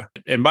data.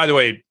 And by the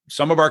way,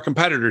 some of our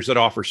competitors that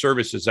offer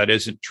services, that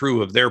isn't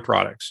true of their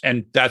products.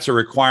 And that's a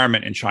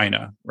requirement in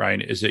China,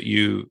 right? Is that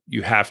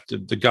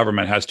the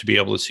government has to be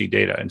able to see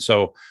data. And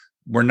so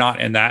we're not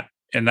in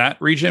that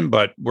region,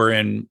 but we're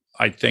in,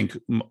 I think,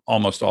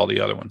 almost all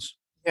the other ones.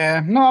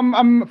 Yeah, no,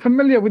 I'm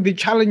familiar with the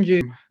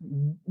challenges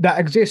that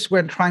exist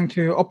when trying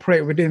to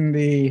operate within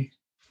the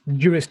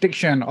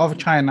jurisdiction of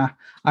China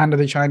under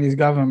the Chinese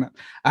government.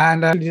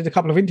 And I did a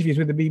couple of interviews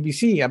with the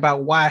BBC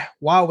about why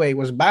Huawei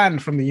was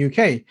banned from the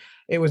UK.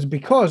 It was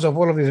because of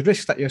all of these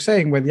risks that you're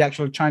saying, where the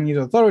actual Chinese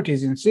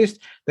authorities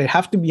insist they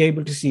have to be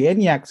able to see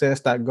any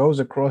access that goes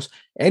across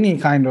any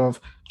kind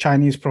of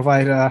Chinese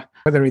provider,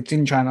 whether it's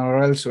in China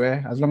or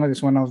elsewhere. As long as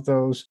it's one of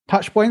those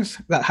touch points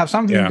that have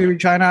something to do with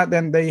China,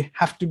 then they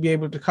have to be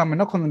able to come and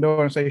knock on the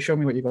door and say, "Show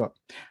me what you got."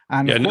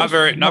 And not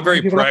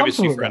very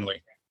privacy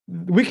friendly.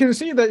 We can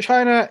see that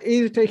China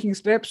is taking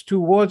steps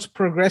towards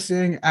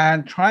progressing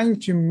and trying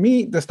to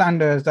meet the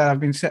standards that have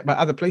been set by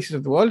other places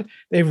of the world.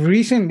 They've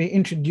recently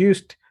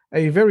introduced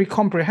a very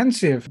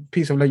comprehensive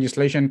piece of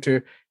legislation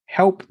to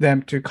help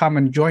them to come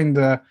and join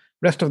the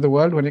rest of the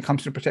world when it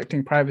comes to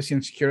protecting privacy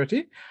and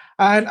security.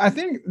 And I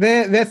think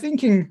they're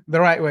thinking the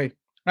right way,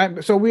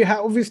 right? So we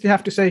obviously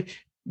have to say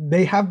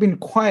they have been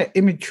quite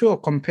immature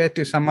compared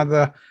to some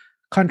other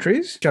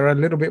countries which are a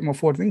little bit more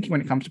forward-thinking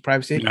when it comes to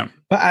privacy. Yeah.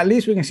 But at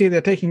least we can see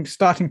they're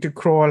starting to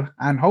crawl,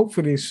 and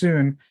hopefully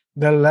soon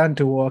they'll learn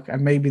to walk,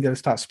 and maybe they'll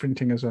start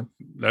sprinting as well.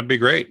 That'd be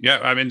great. Yeah,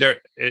 I mean,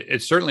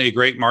 it's certainly a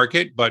great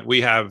market, but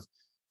we have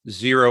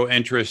zero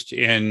interest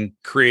in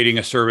creating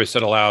a service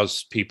that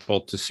allows people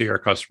to see our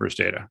customers'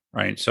 data,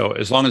 right? So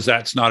as long as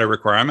that's not a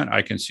requirement,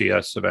 I can see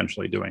us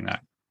eventually doing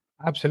that.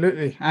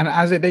 Absolutely. And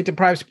as a data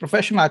privacy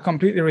professional, I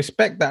completely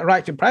respect that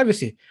right to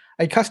privacy.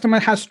 A customer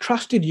has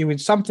trusted you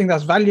with something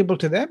that's valuable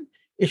to them.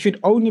 It should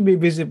only be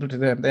visible to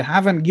them. They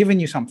haven't given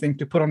you something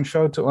to put on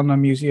show on a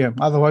museum.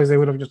 Otherwise, they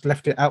would have just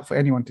left it out for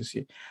anyone to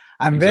see.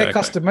 And their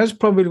customers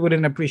probably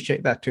wouldn't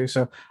appreciate that too.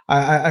 So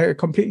I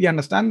completely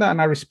understand that, and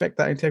I respect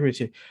that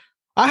integrity.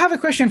 I have a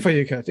question for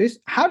you, Curtis.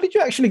 How did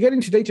you actually get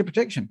into data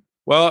protection?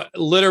 Well,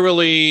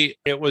 literally,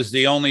 it was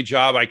the only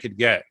job I could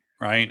get,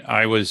 right?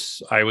 I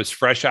was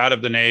fresh out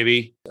of the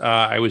Navy.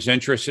 I was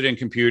interested in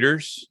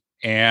computers.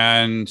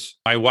 And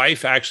my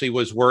wife actually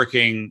was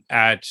working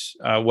at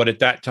what at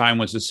that time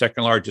was the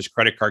second largest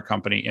credit card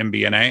company,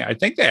 MBNA. I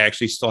think they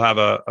actually still have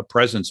a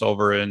presence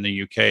over in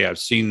the UK. I've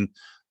seen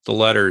the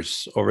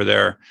letters over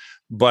there.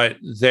 But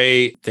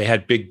they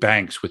had big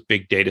banks with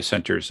big data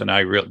centers, and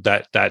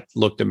that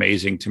looked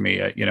amazing to me.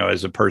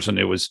 As a person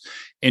who was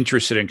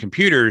interested in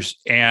computers,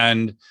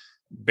 and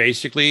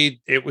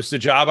basically it was the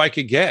job I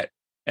could get.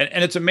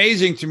 And it's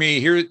amazing to me.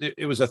 Here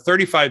it was a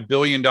 $35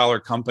 billion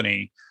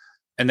company,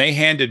 and they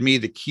handed me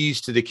the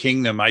keys to the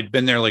kingdom. I'd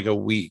been there like a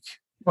week,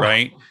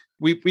 right?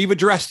 we've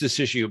addressed this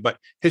issue, but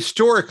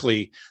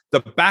historically, the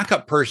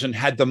backup person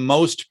had the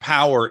most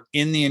power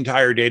in the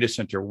entire data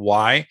center.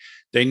 Why?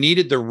 They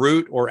needed the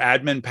root or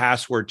admin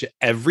password to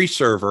every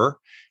server,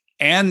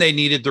 and they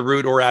needed the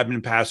root or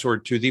admin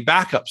password to the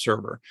backup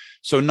server.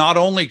 So not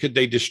only could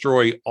they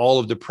destroy all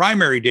of the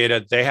primary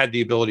data, they had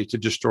the ability to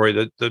destroy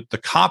the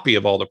copy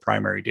of all the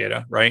primary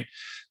data, right?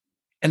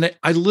 And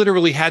I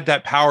literally had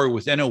that power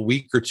within a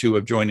week or two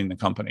of joining the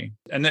company.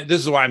 And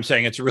this is why I'm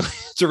saying it's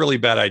a really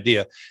bad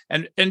idea.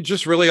 And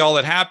just really all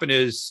that happened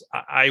is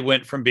I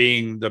went from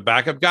being the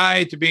backup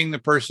guy to being the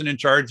person in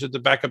charge of the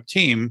backup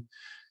team.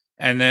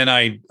 And then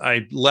I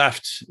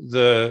left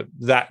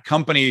that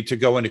company to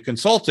go into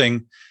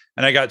consulting,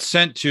 and I got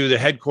sent to the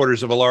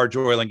headquarters of a large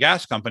oil and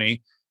gas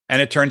company.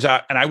 And it turns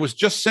out, and I was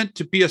just sent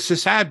to be a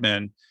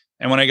sysadmin.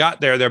 And when I got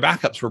there, their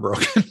backups were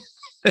broken.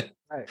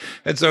 Right.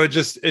 And so it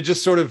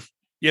just sort of,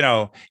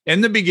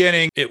 in the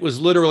beginning, it was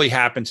literally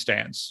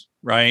happenstance,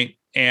 right?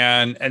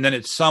 And then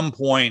at some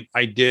point,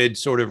 I did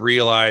sort of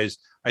realize,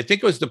 I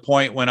think it was the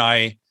point when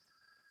I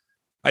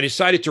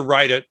decided to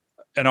write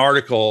an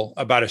article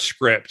about a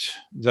script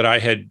that I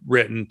had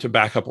written to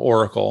back up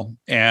Oracle,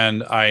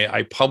 and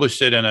I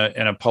published it in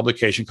a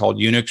publication called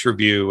Unix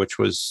Review, which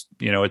was,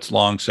 it's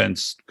long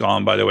since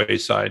gone by the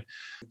wayside.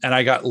 And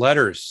I got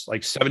letters,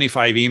 like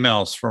 75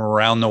 emails from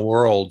around the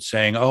world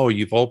saying, "Oh,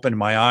 you've opened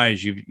my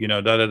eyes,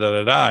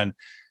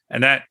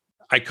 and that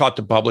I caught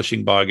the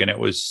publishing bug. And it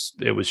was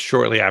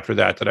shortly after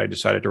that I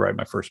decided to write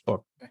my first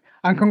book.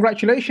 And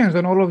congratulations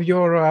on all of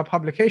your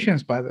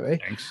publications, by the way.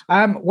 Thanks.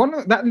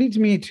 That leads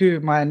me to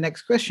my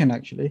next question,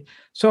 actually.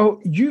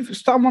 So you've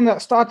someone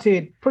that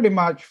started pretty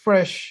much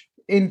fresh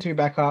into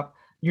backup.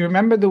 You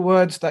remember the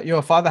words that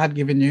your father had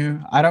given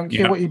you. I don't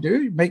care what you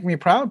do. Make me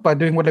proud by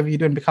doing whatever you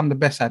do and become the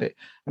best at it.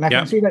 And I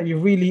can see that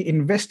you've really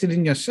invested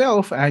in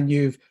yourself, and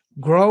you've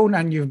grown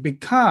and you've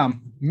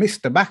become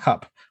Mr.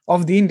 Backup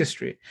of the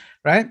industry,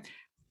 right?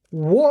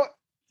 What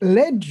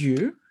led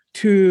you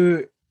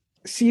to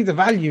see the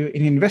value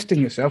in investing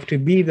in yourself to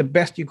be the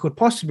best you could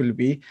possibly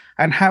be,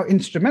 and how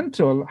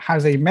instrumental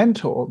has a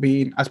mentor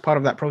been as part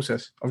of that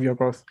process of your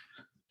growth?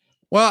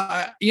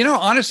 Well,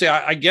 honestly,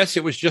 I guess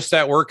it was just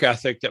that work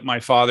ethic that my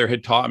father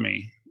had taught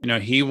me.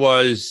 He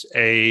was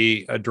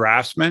a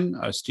draftsman,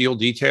 a steel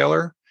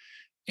detailer.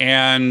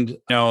 And,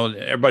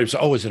 everybody was,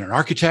 is it an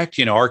architect?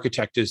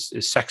 Architect is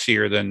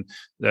sexier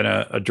than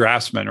a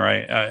draftsman,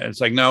 right?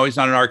 It's like, no, he's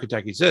not an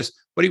architect. He's this,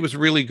 but he was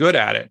really good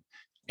at it.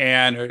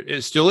 And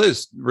it still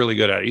is really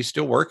good at it. He's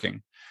still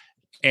working.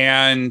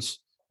 And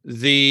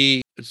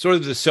the sort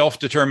of the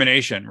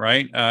self-determination,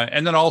 right?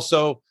 And then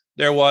also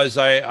there was,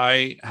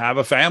 I have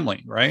a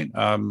family, right?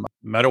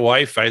 Met a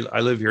wife. I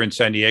live here in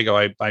San Diego.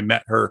 I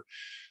met her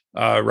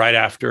right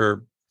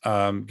after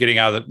getting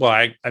out of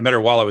I met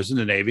her while I was in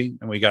the Navy,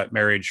 and we got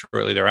married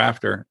shortly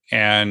thereafter.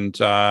 And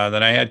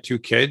then I had 2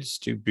 kids,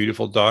 2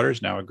 beautiful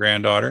daughters, now a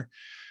granddaughter.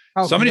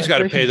 Oh, somebody's got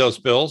to pay those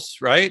bills,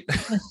 right?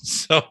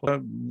 So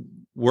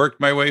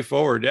worked my way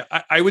forward.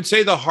 I would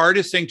say the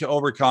hardest thing to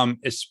overcome,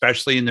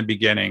 especially in the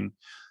beginning,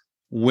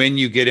 when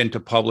you get into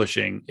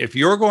publishing, if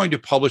you're going to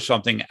publish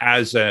something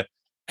as an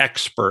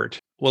expert,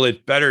 well,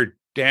 it better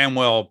damn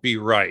well be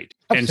right.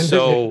 Absolutely. And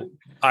so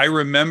I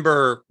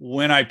remember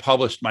when I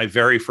published my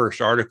very first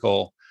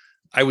article,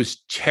 I was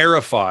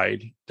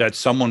terrified that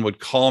someone would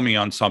call me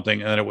on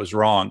something and that it was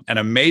wrong. And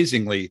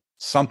amazingly,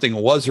 something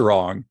was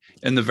wrong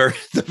in the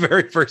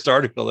very first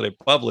article that I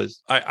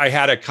published. I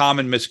had a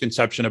common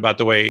misconception about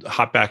the way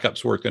hot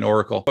backups work in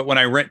Oracle. But when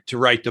I went to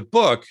write the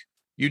book,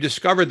 you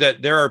discover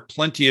that there are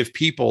plenty of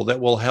people that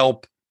will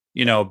help,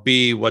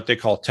 be what they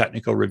call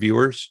technical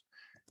reviewers.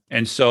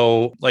 And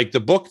so like the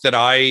book that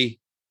I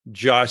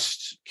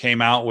just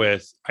came out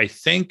with, I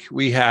think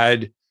we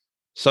had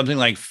something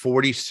like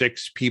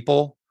 46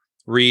 people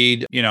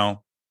read,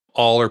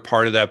 all or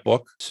part of that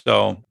book.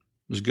 So it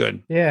was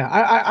good. Yeah,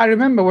 I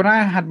remember when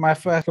I had my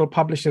first book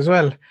published as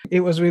well.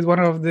 It was with one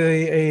of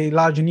the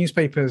larger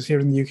newspapers here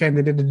in the UK, and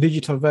they did a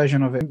digital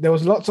version of it. There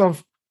was lots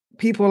of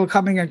people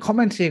coming and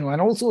commenting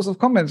and all sorts of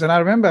comments. And I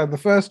remember the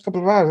first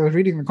couple of hours I was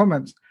reading the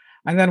comments.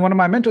 And then one of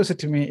my mentors said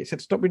to me, he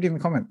said, "Stop reading the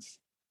comments.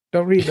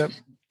 Don't read them.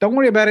 Don't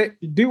worry about it.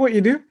 Do what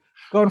you do.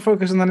 Go and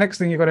focus on the next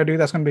thing you're going to do.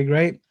 That's going to be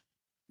great.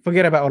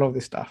 Forget about all of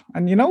this stuff."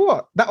 And you know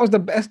what? That was the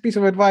best piece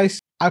of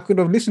advice I could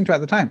have listened to at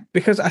the time.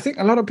 Because I think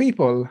a lot of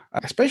people,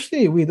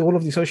 especially with all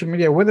of the social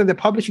media, whether they're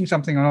publishing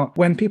something or not,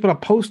 when people are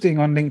posting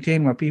on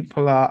LinkedIn, where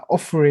people are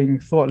offering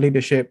thought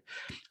leadership,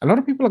 a lot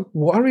of people are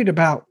worried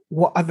about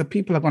what other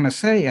people are going to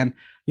say. And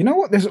you know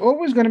what? There's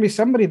always going to be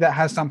somebody that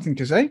has something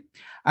to say.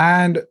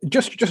 And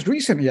just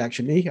recently,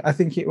 actually, I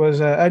think it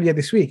was earlier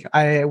this week,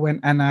 I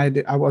went and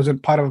I was a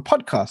part of a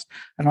podcast,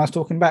 and I was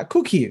talking about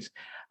cookies.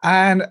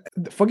 And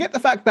forget the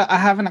fact that I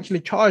haven't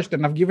actually charged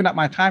and I've given up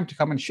my time to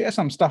come and share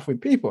some stuff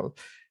with people.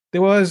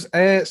 There was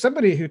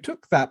somebody who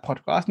took that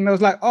podcast and I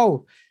was like,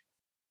 oh,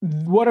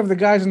 one of the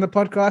guys in the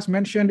podcast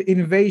mentioned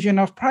invasion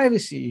of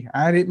privacy,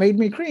 and it made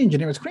me cringe,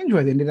 and it was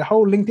cringeworthy, and did a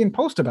whole LinkedIn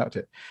post about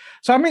it.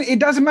 So, I mean, it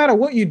doesn't matter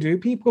what you do.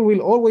 People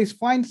will always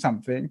find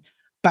something.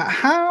 But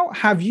how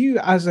have you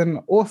as an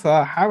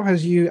author, how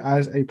has you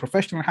as a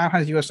professional, how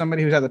has you as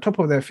somebody who's at the top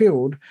of their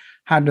field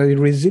had a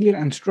resilient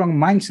and strong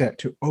mindset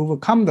to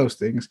overcome those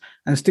things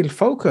and still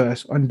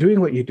focus on doing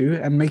what you do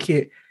and make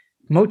it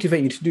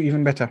motivate you to do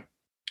even better?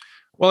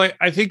 Well,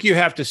 I think you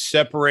have to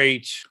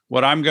separate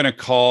what I'm going to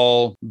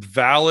call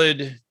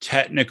valid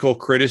technical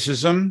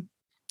criticism,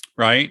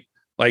 right?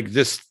 Like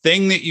this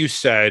thing that you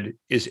said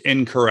is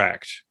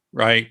incorrect,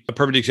 right? A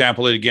perfect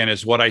example, again,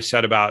 is what I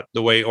said about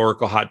the way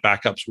Oracle Hot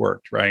Backups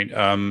worked, right?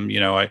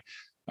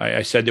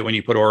 I said that when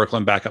you put Oracle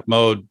in backup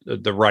mode,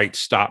 the write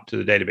stop to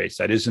the database.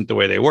 That isn't the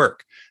way they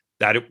work.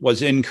 That it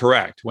was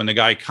incorrect. When the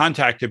guy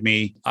contacted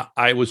me,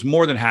 I was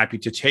more than happy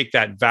to take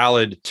that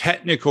valid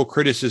technical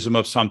criticism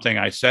of something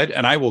I said,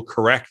 and I will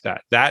correct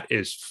that. That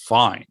is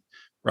fine,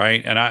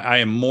 right? And I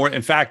am more,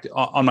 in fact,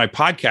 on my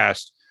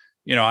podcast,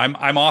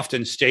 I'm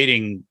often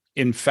stating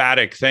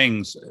emphatic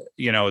things,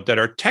 that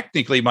are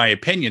technically my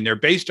opinion. They're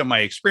based on my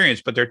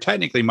experience, but they're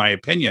technically my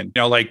opinion.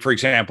 Like, for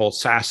example,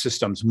 SaaS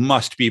systems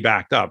must be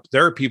backed up.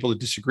 There are people that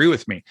disagree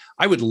with me.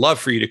 I would love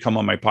for you to come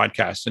on my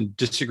podcast and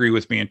disagree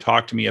with me and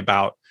talk to me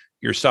about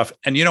your stuff.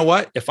 And you know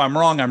what? If I'm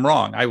wrong, I'm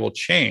wrong. I will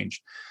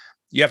change.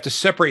 You have to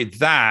separate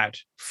that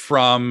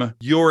from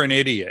you're an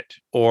idiot,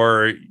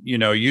 or,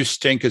 you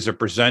stink as a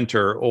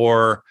presenter,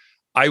 or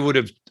I would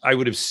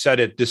have said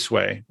it this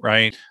way,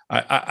 right?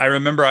 I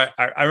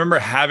remember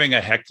having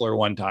a heckler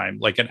one time,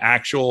 like an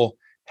actual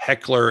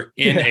heckler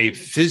in a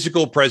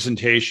physical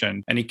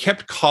presentation, and he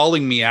kept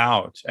calling me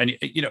out. And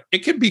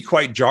it can be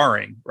quite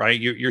jarring, right?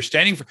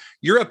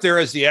 You're up there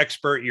as the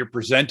expert, you're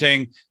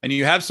presenting, and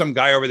you have some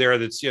guy over there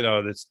that's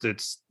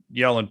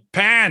yelling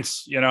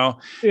pants,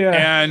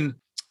 And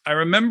I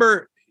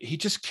remember he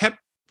just kept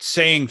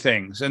saying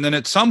things. And then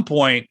at some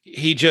point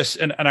he just,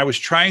 and I was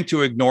trying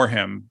to ignore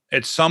him.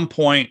 At some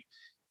point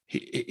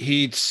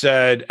he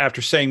said,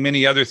 after saying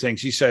many other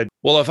things, he said,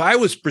 well, if I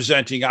was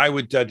presenting, I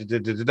would da, da, da,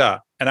 da, da, da.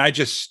 And I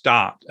just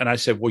stopped. And I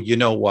said, well, you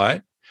know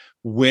what?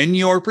 When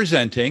you're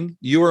presenting,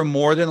 you're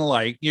more than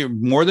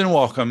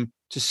welcome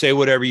to say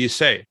whatever you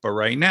say. But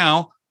right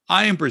now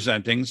I am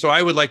presenting, so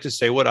I would like to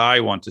say what I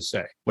want to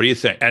say. What do you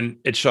think? And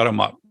it shut him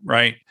up,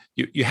 right?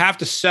 You have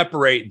to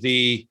separate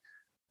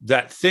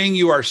that thing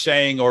you are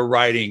saying or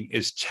writing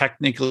is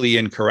technically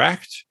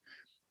incorrect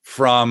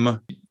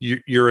from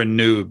you're a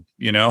noob,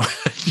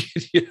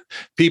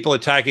 people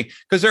attacking,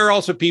 because there are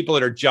also people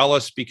that are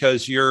jealous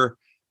because you're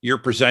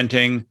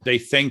presenting. They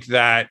think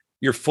that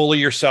you're full of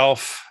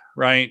yourself,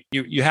 right?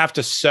 You have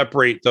to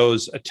separate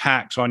those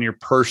attacks on your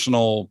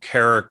personal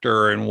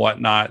character and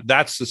whatnot.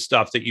 That's the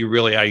stuff that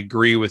I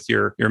agree with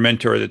your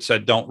mentor that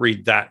said, don't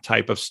read that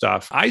type of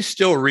stuff. I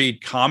still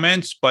read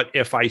comments, but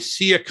if I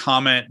see a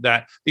comment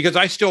because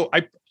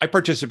I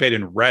participate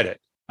in Reddit.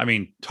 I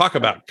mean, talk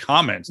about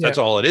comments. That's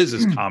all it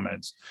is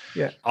comments.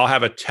 Yeah. I'll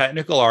have a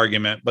technical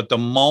argument, but the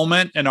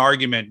moment an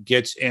argument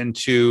gets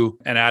into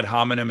an ad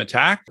hominem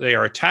attack, they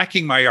are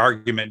attacking my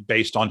argument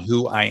based on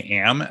who I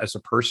am as a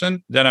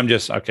person. Then I'm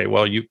just, okay,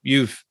 well,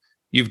 you've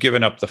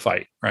given up the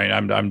fight, right?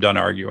 I'm done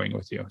arguing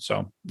with you.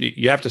 So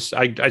you have to,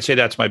 I'd say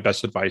that's my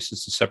best advice,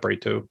 is to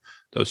separate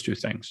those two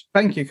things.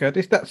 Thank you,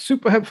 Curtis. That's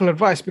super helpful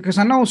advice, because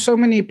I know so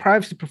many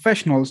privacy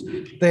professionals,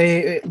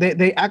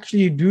 they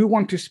actually do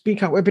want to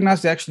speak at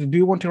webinars. They actually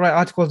do want to write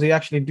articles. They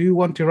actually do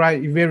want to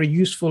write very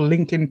useful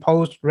LinkedIn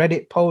posts,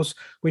 Reddit posts,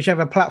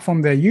 whichever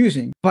platform they're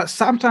using. But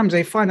sometimes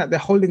they find that they're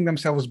holding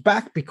themselves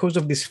back because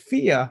of this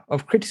fear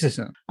of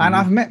criticism. And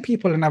I've met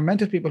people and I've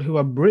mentored people who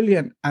are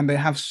brilliant and they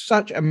have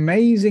such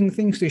amazing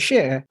things to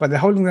share, but they're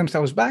holding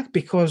themselves back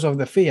because of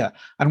the fear.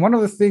 And one of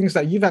the things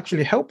that you've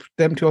actually helped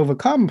them to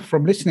overcome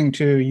from listening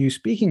to you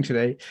speaking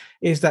today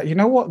is that, you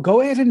know what, go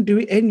ahead and do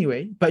it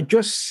anyway, but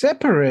just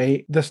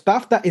separate the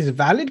stuff that is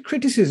valid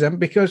criticism,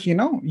 because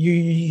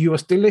you are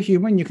still a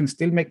human. You can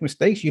still make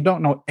mistakes. You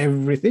don't know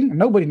everything.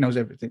 Nobody knows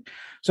everything.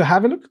 So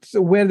have a look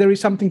where there is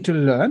something to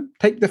learn,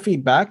 take the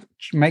feedback,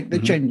 make the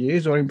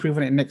changes or improve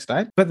on it next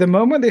time. But the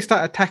moment they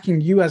start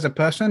attacking you as a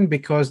person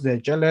because they're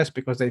jealous,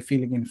 because they're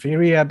feeling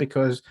inferior,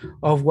 because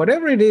of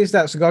whatever it is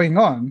that's going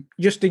on,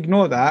 just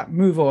ignore that,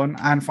 move on,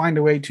 and find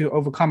a way to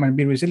overcome and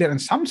be resilient.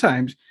 And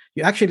sometimes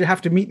you actually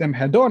have to meet them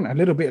head on, a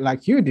little bit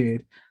like you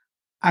did,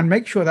 and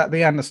make sure that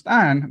they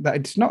understand that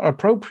it's not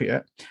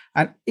appropriate.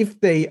 And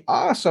if they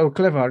are so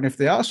clever and if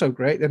they are so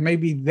great, then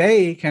maybe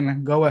they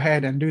can go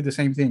ahead and do the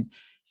same thing.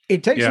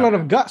 It takes a lot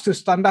of guts to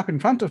stand up in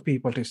front of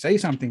people, to say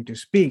something, to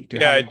speak, to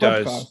have a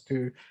podcast,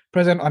 to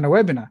present on a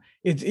webinar.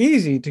 It's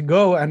easy to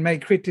go and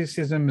make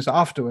criticisms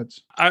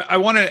afterwards. I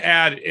want to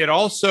add, it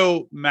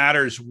also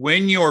matters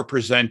when you're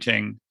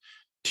presenting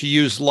to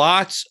use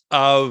lots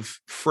of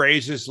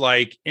phrases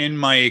like, in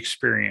my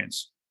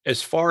experience,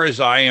 as far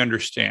as I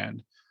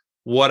understand,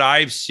 what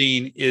I've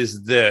seen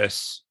is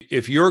this.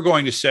 If you're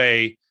going to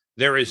say,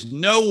 there is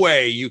no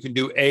way you can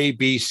do A,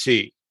 B,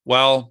 C,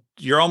 well,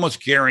 you're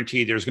almost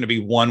guaranteed there's going to be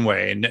one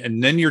way,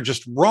 and then you're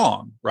just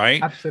wrong,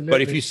 right? Absolutely.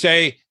 But if you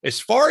say, as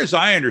far as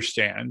I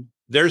understand,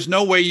 there's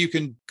no way you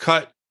can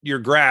cut your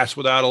grass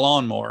without a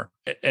lawnmower,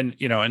 And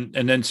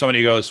then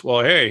somebody goes,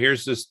 well, hey,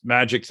 here's this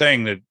magic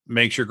thing that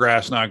makes your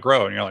grass not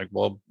grow. And you're like,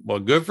 well,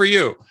 good for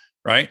you.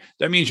 Right.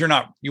 That means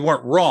you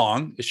weren't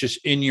wrong. It's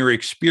just in your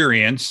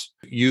experience,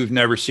 you've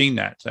never seen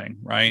that thing.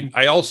 Right.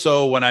 I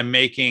also, when I'm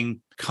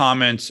making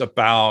comments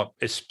about,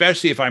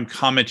 especially if I'm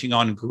commenting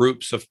on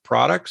groups of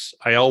products,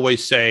 I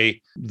always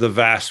say the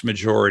vast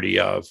majority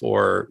of,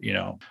 or,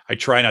 I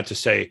try not to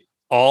say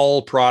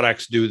all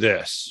products do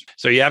this.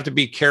 So you have to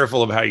be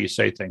careful of how you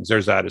say things.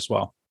 There's that as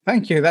well.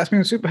 Thank you. That's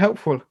been super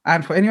helpful.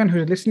 And for anyone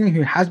who's listening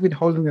who has been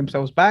holding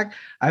themselves back,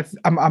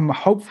 I'm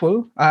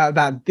hopeful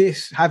that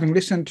this, having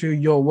listened to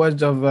your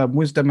words of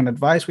wisdom and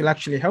advice, will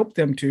actually help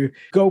them to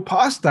go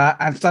past that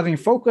and starting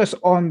to focus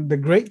on the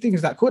great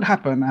things that could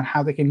happen and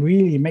how they can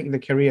really make their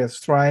careers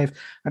thrive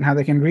and how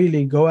they can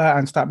really go out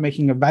and start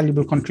making a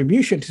valuable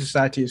contribution to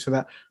society so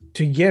that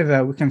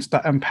together we can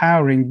start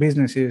empowering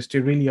businesses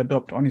to really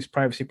adopt honest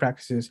privacy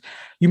practices.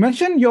 You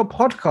mentioned your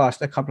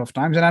podcast a couple of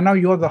times, and I know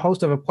you're the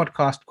host of a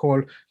podcast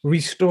called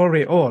Restore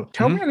It All.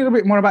 Tell me a little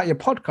bit more about your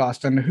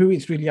podcast and who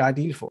it's really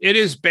ideal for. It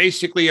is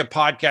basically a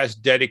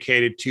podcast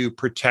dedicated to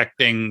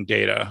protecting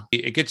data.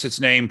 It gets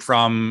its name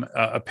from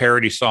a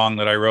parody song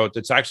that I wrote.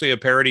 That's actually a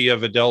parody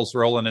of Adele's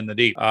Rolling in the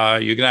Deep.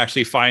 You can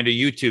actually find a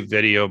YouTube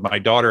video. My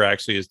daughter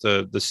actually is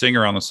the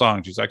singer on the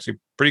song. She's actually a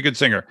pretty good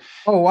singer.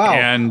 Oh, wow.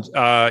 And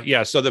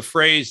so the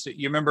phrase,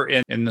 you remember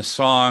in the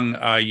song,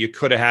 you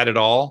could have had it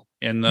all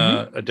in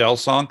the Adele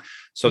song.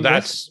 So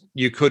that's,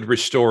 you could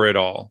restore it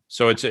all.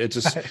 So it's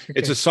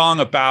a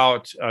song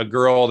about a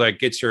girl that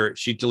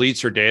she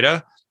deletes her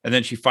data, and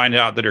then she finds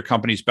out that her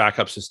company's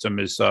backup system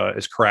is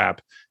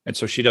crap. And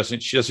so she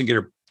doesn't get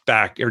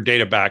her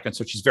data back. And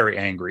so she's very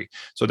angry.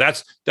 So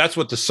that's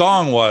what the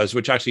song was,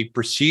 which actually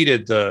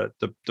preceded the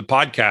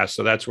podcast.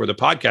 So that's where the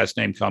podcast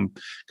name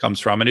comes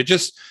from. And it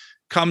just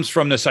comes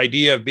from this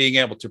idea of being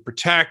able to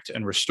protect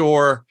and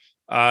restore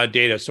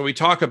data. So we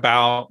talk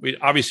about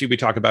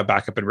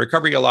backup and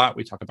recovery a lot.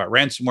 We talk about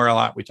ransomware a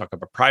lot. We talk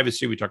about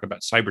privacy. We talk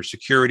about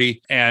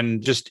cybersecurity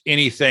and just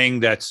anything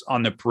that's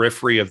on the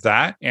periphery of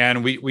that.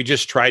 And we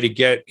just try to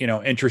get,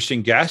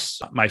 interesting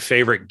guests. My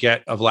favorite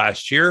get of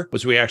last year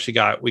was we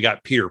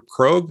got Peter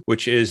Krogh,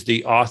 which is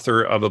the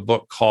author of a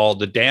book called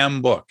The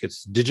Damn Book.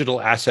 It's Digital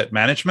Asset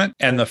Management.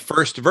 And the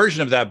first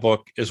version of that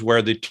book is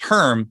where the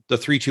term, the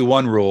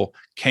 3-2-1 rule,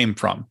 came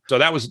from. So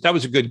that was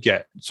a good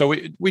get. So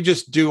we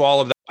just do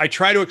all of that. I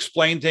try to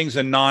explain things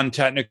in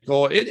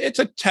non-technical. It's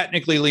a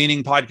technically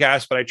leaning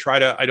podcast, but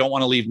I don't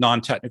want to leave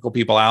non-technical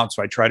people out.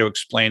 So I try to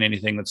explain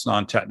anything that's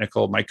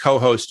non-technical. My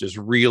co-host is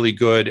really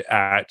good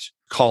at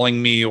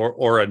calling me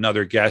or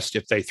another guest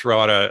if they throw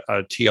out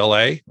a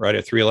TLA, right?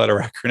 A 3-letter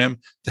acronym,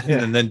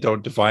 and then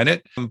don't define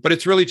it. But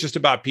it's really just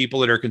about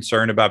people that are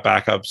concerned about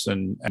backups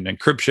and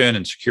encryption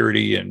and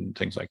security and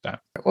things like that.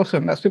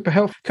 Awesome. That's super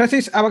helpful.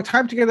 Curtis, our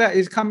time together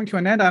is coming to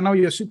an end. I know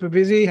you're super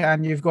busy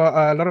and you've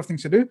got a lot of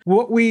things to do.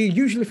 What we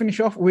usually finish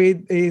off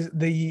with is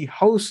the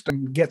host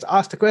gets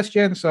asked a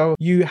question. So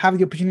you have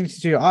the opportunity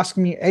to ask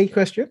me a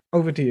question.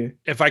 Over to you.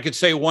 If I could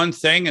say one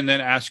thing and then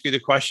ask you the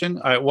question.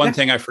 One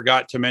thing I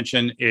forgot to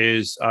mention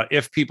is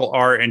if people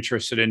are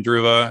interested in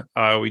Druva,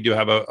 we do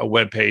have a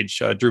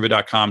webpage,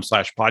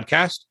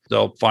 druva.com/podcast.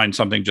 They'll find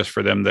something just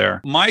for them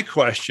there. My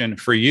question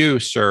for you,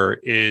 sir,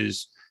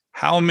 is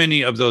how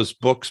many of those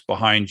books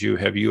behind you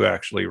have you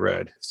actually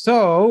read?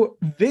 So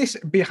this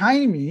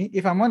behind me,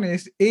 if I'm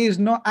honest, is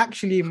not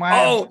actually my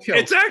bookshelf.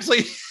 It's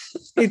actually...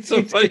 It's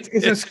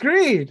a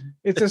screen.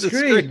 It's a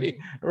screen.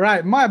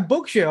 Right. My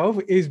bookshelf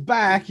is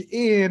back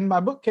in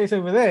my bookcase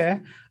over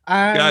there.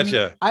 And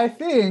gotcha. I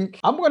think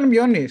I'm going to be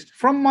honest.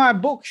 From my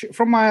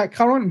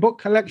current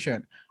book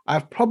collection,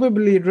 I've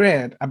probably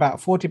read about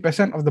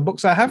 40% of the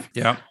books I have.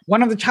 Yeah.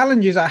 One of the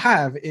challenges I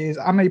have is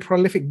I'm a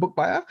prolific book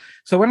buyer.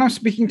 So when I'm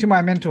speaking to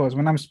my mentors,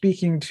 when I'm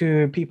speaking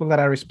to people that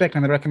I respect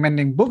and they're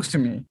recommending books to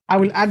me, I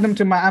will add them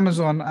to my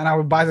Amazon and I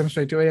will buy them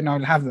straight away and I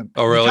will have them.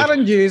 Oh, really? The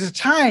challenge is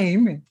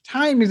time.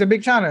 Time is a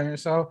big challenge.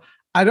 So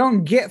I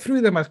don't get through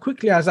them as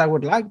quickly as I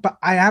would like, but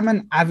I am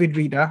an avid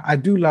reader. I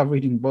do love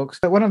reading books.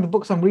 One of the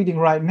books I'm reading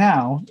right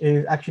now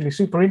is actually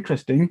super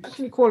interesting. It's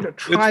actually called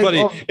Tribe. It's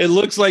funny. It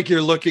looks like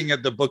you're looking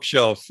at the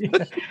bookshelf.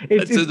 Yeah,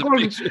 it's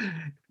called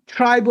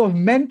Tribe of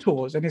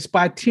Mentors, and it's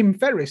by Tim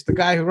Ferriss, the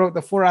guy who wrote the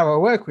 4-Hour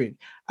Workweek.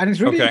 And it's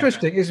really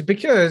interesting. It's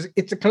because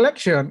it's a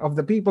collection of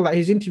the people that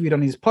he's interviewed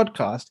on his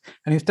podcast,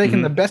 and he's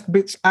taken the best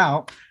bits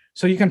out.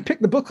 So you can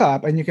pick the book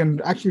up and you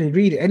can actually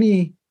read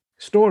any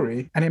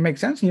story and it makes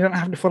sense and you don't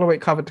have to follow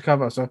it cover to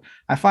cover. So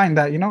I find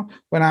that,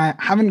 when I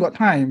haven't got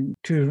time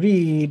to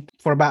read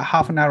for about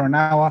half an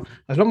hour,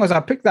 as long as I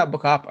pick that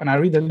book up and I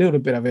read a little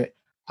bit of it,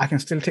 I can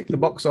still tick the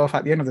box off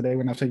at the end of the day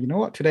when I say, you know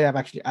what, today I've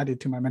actually added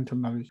to my mental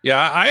knowledge.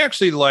 Yeah, I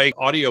actually like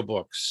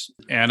audiobooks.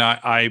 And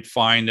I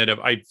find that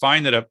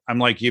if I'm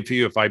like you,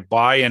 if I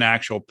buy an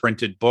actual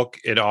printed book,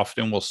 it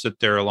often will sit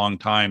there a long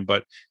time.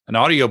 But an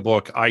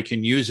audiobook, I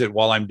can use it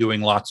while I'm doing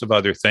lots of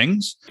other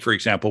things. For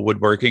example,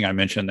 woodworking, I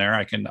mentioned there,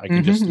 I can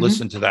just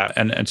listen to that.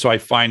 And so I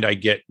find I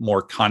get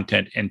more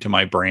content into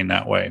my brain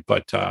that way.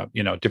 But,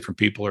 different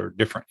people are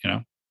different,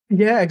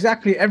 Yeah,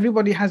 exactly.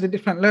 Everybody has a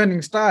different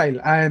learning style,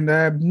 and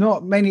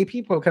not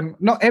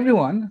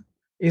everyone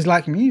is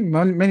like me.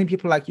 Many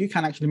people like you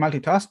can actually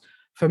multitask.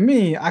 For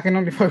me, I can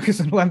only focus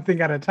on one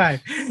thing at a time.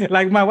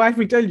 Like my wife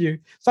will tell you,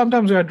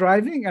 sometimes we're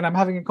driving and I'm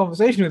having a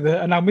conversation with her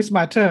and I'll miss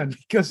my turn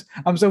because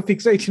I'm so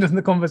fixated on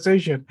the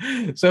conversation.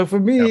 So for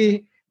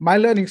me, my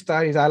learning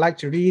style is I like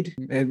to read.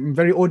 I'm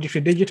very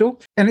auditory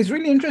digital. And it's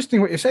really interesting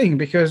what you're saying,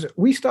 because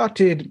we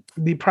started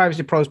the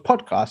Privacy Pros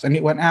podcast and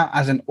it went out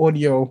as an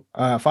audio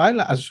file,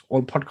 as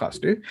all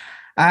podcasts do.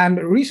 And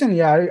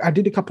recently, I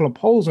did a couple of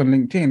polls on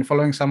LinkedIn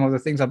following some of the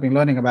things I've been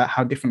learning about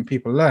how different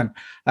people learn.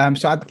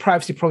 So at the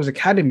Privacy Pros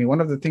Academy, one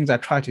of the things I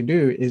try to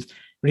do is,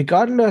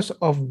 regardless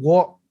of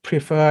what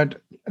preferred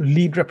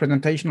lead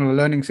representation or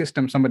learning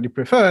system somebody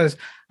prefers,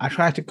 I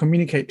try to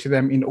communicate to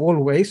them in all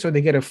ways so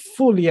they get a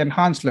fully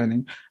enhanced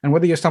learning. And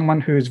whether you're someone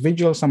who's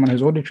visual, someone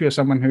who's auditory, or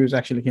someone who's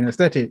actually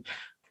kinesthetic,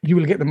 you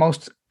will get the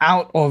most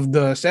out of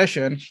the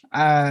session,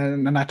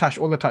 and I touch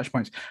all the touch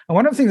points. And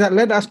one of the things that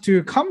led us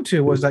to come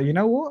to was that, you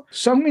know what,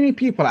 so many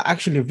people are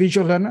actually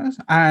visual learners,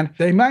 and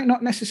they might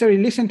not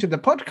necessarily listen to the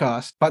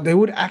podcast, but they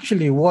would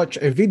actually watch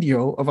a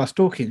video of us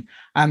talking.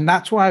 And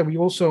that's why we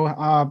also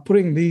are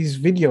putting these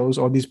videos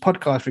or these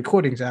podcast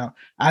recordings out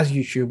as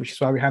YouTube, which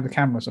is why we have the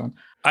cameras on.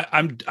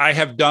 I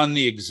have done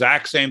the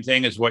exact same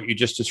thing as what you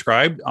just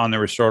described on the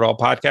Restore It All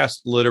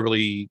podcast,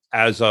 literally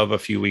as of a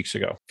few weeks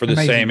ago, for the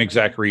same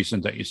exact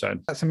reasons that you said.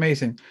 That's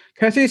amazing.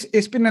 Curtis,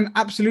 it's been an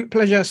absolute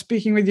pleasure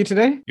speaking with you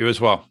today. You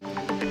as well.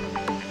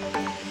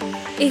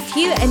 If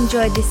you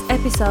enjoyed this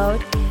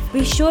episode,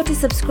 be sure to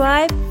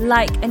subscribe,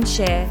 like, and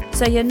share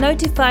so you're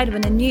notified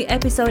when a new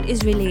episode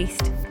is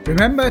released.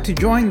 Remember to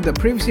join the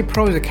Privacy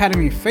Pros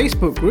Academy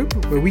Facebook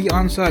group where we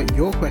answer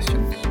your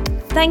questions.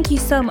 Thank you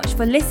so much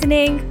for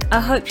listening.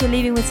 I hope you're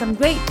leaving with some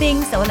great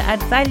things that will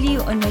add value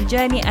on your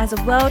journey as a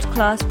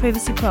world-class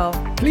Privacy Pro.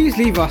 Please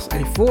leave us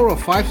a 4 or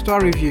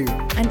 5-star review.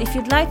 And if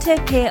you'd like to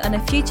appear on a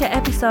future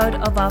episode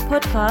of our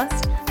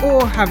podcast,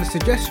 or have a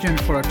suggestion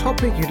for a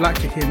topic you'd like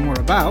to hear more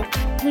about,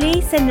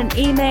 please send an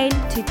email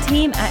to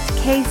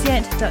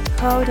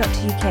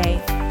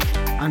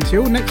team@kzient.co.uk.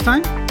 Until next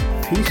time,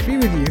 peace be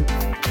with you.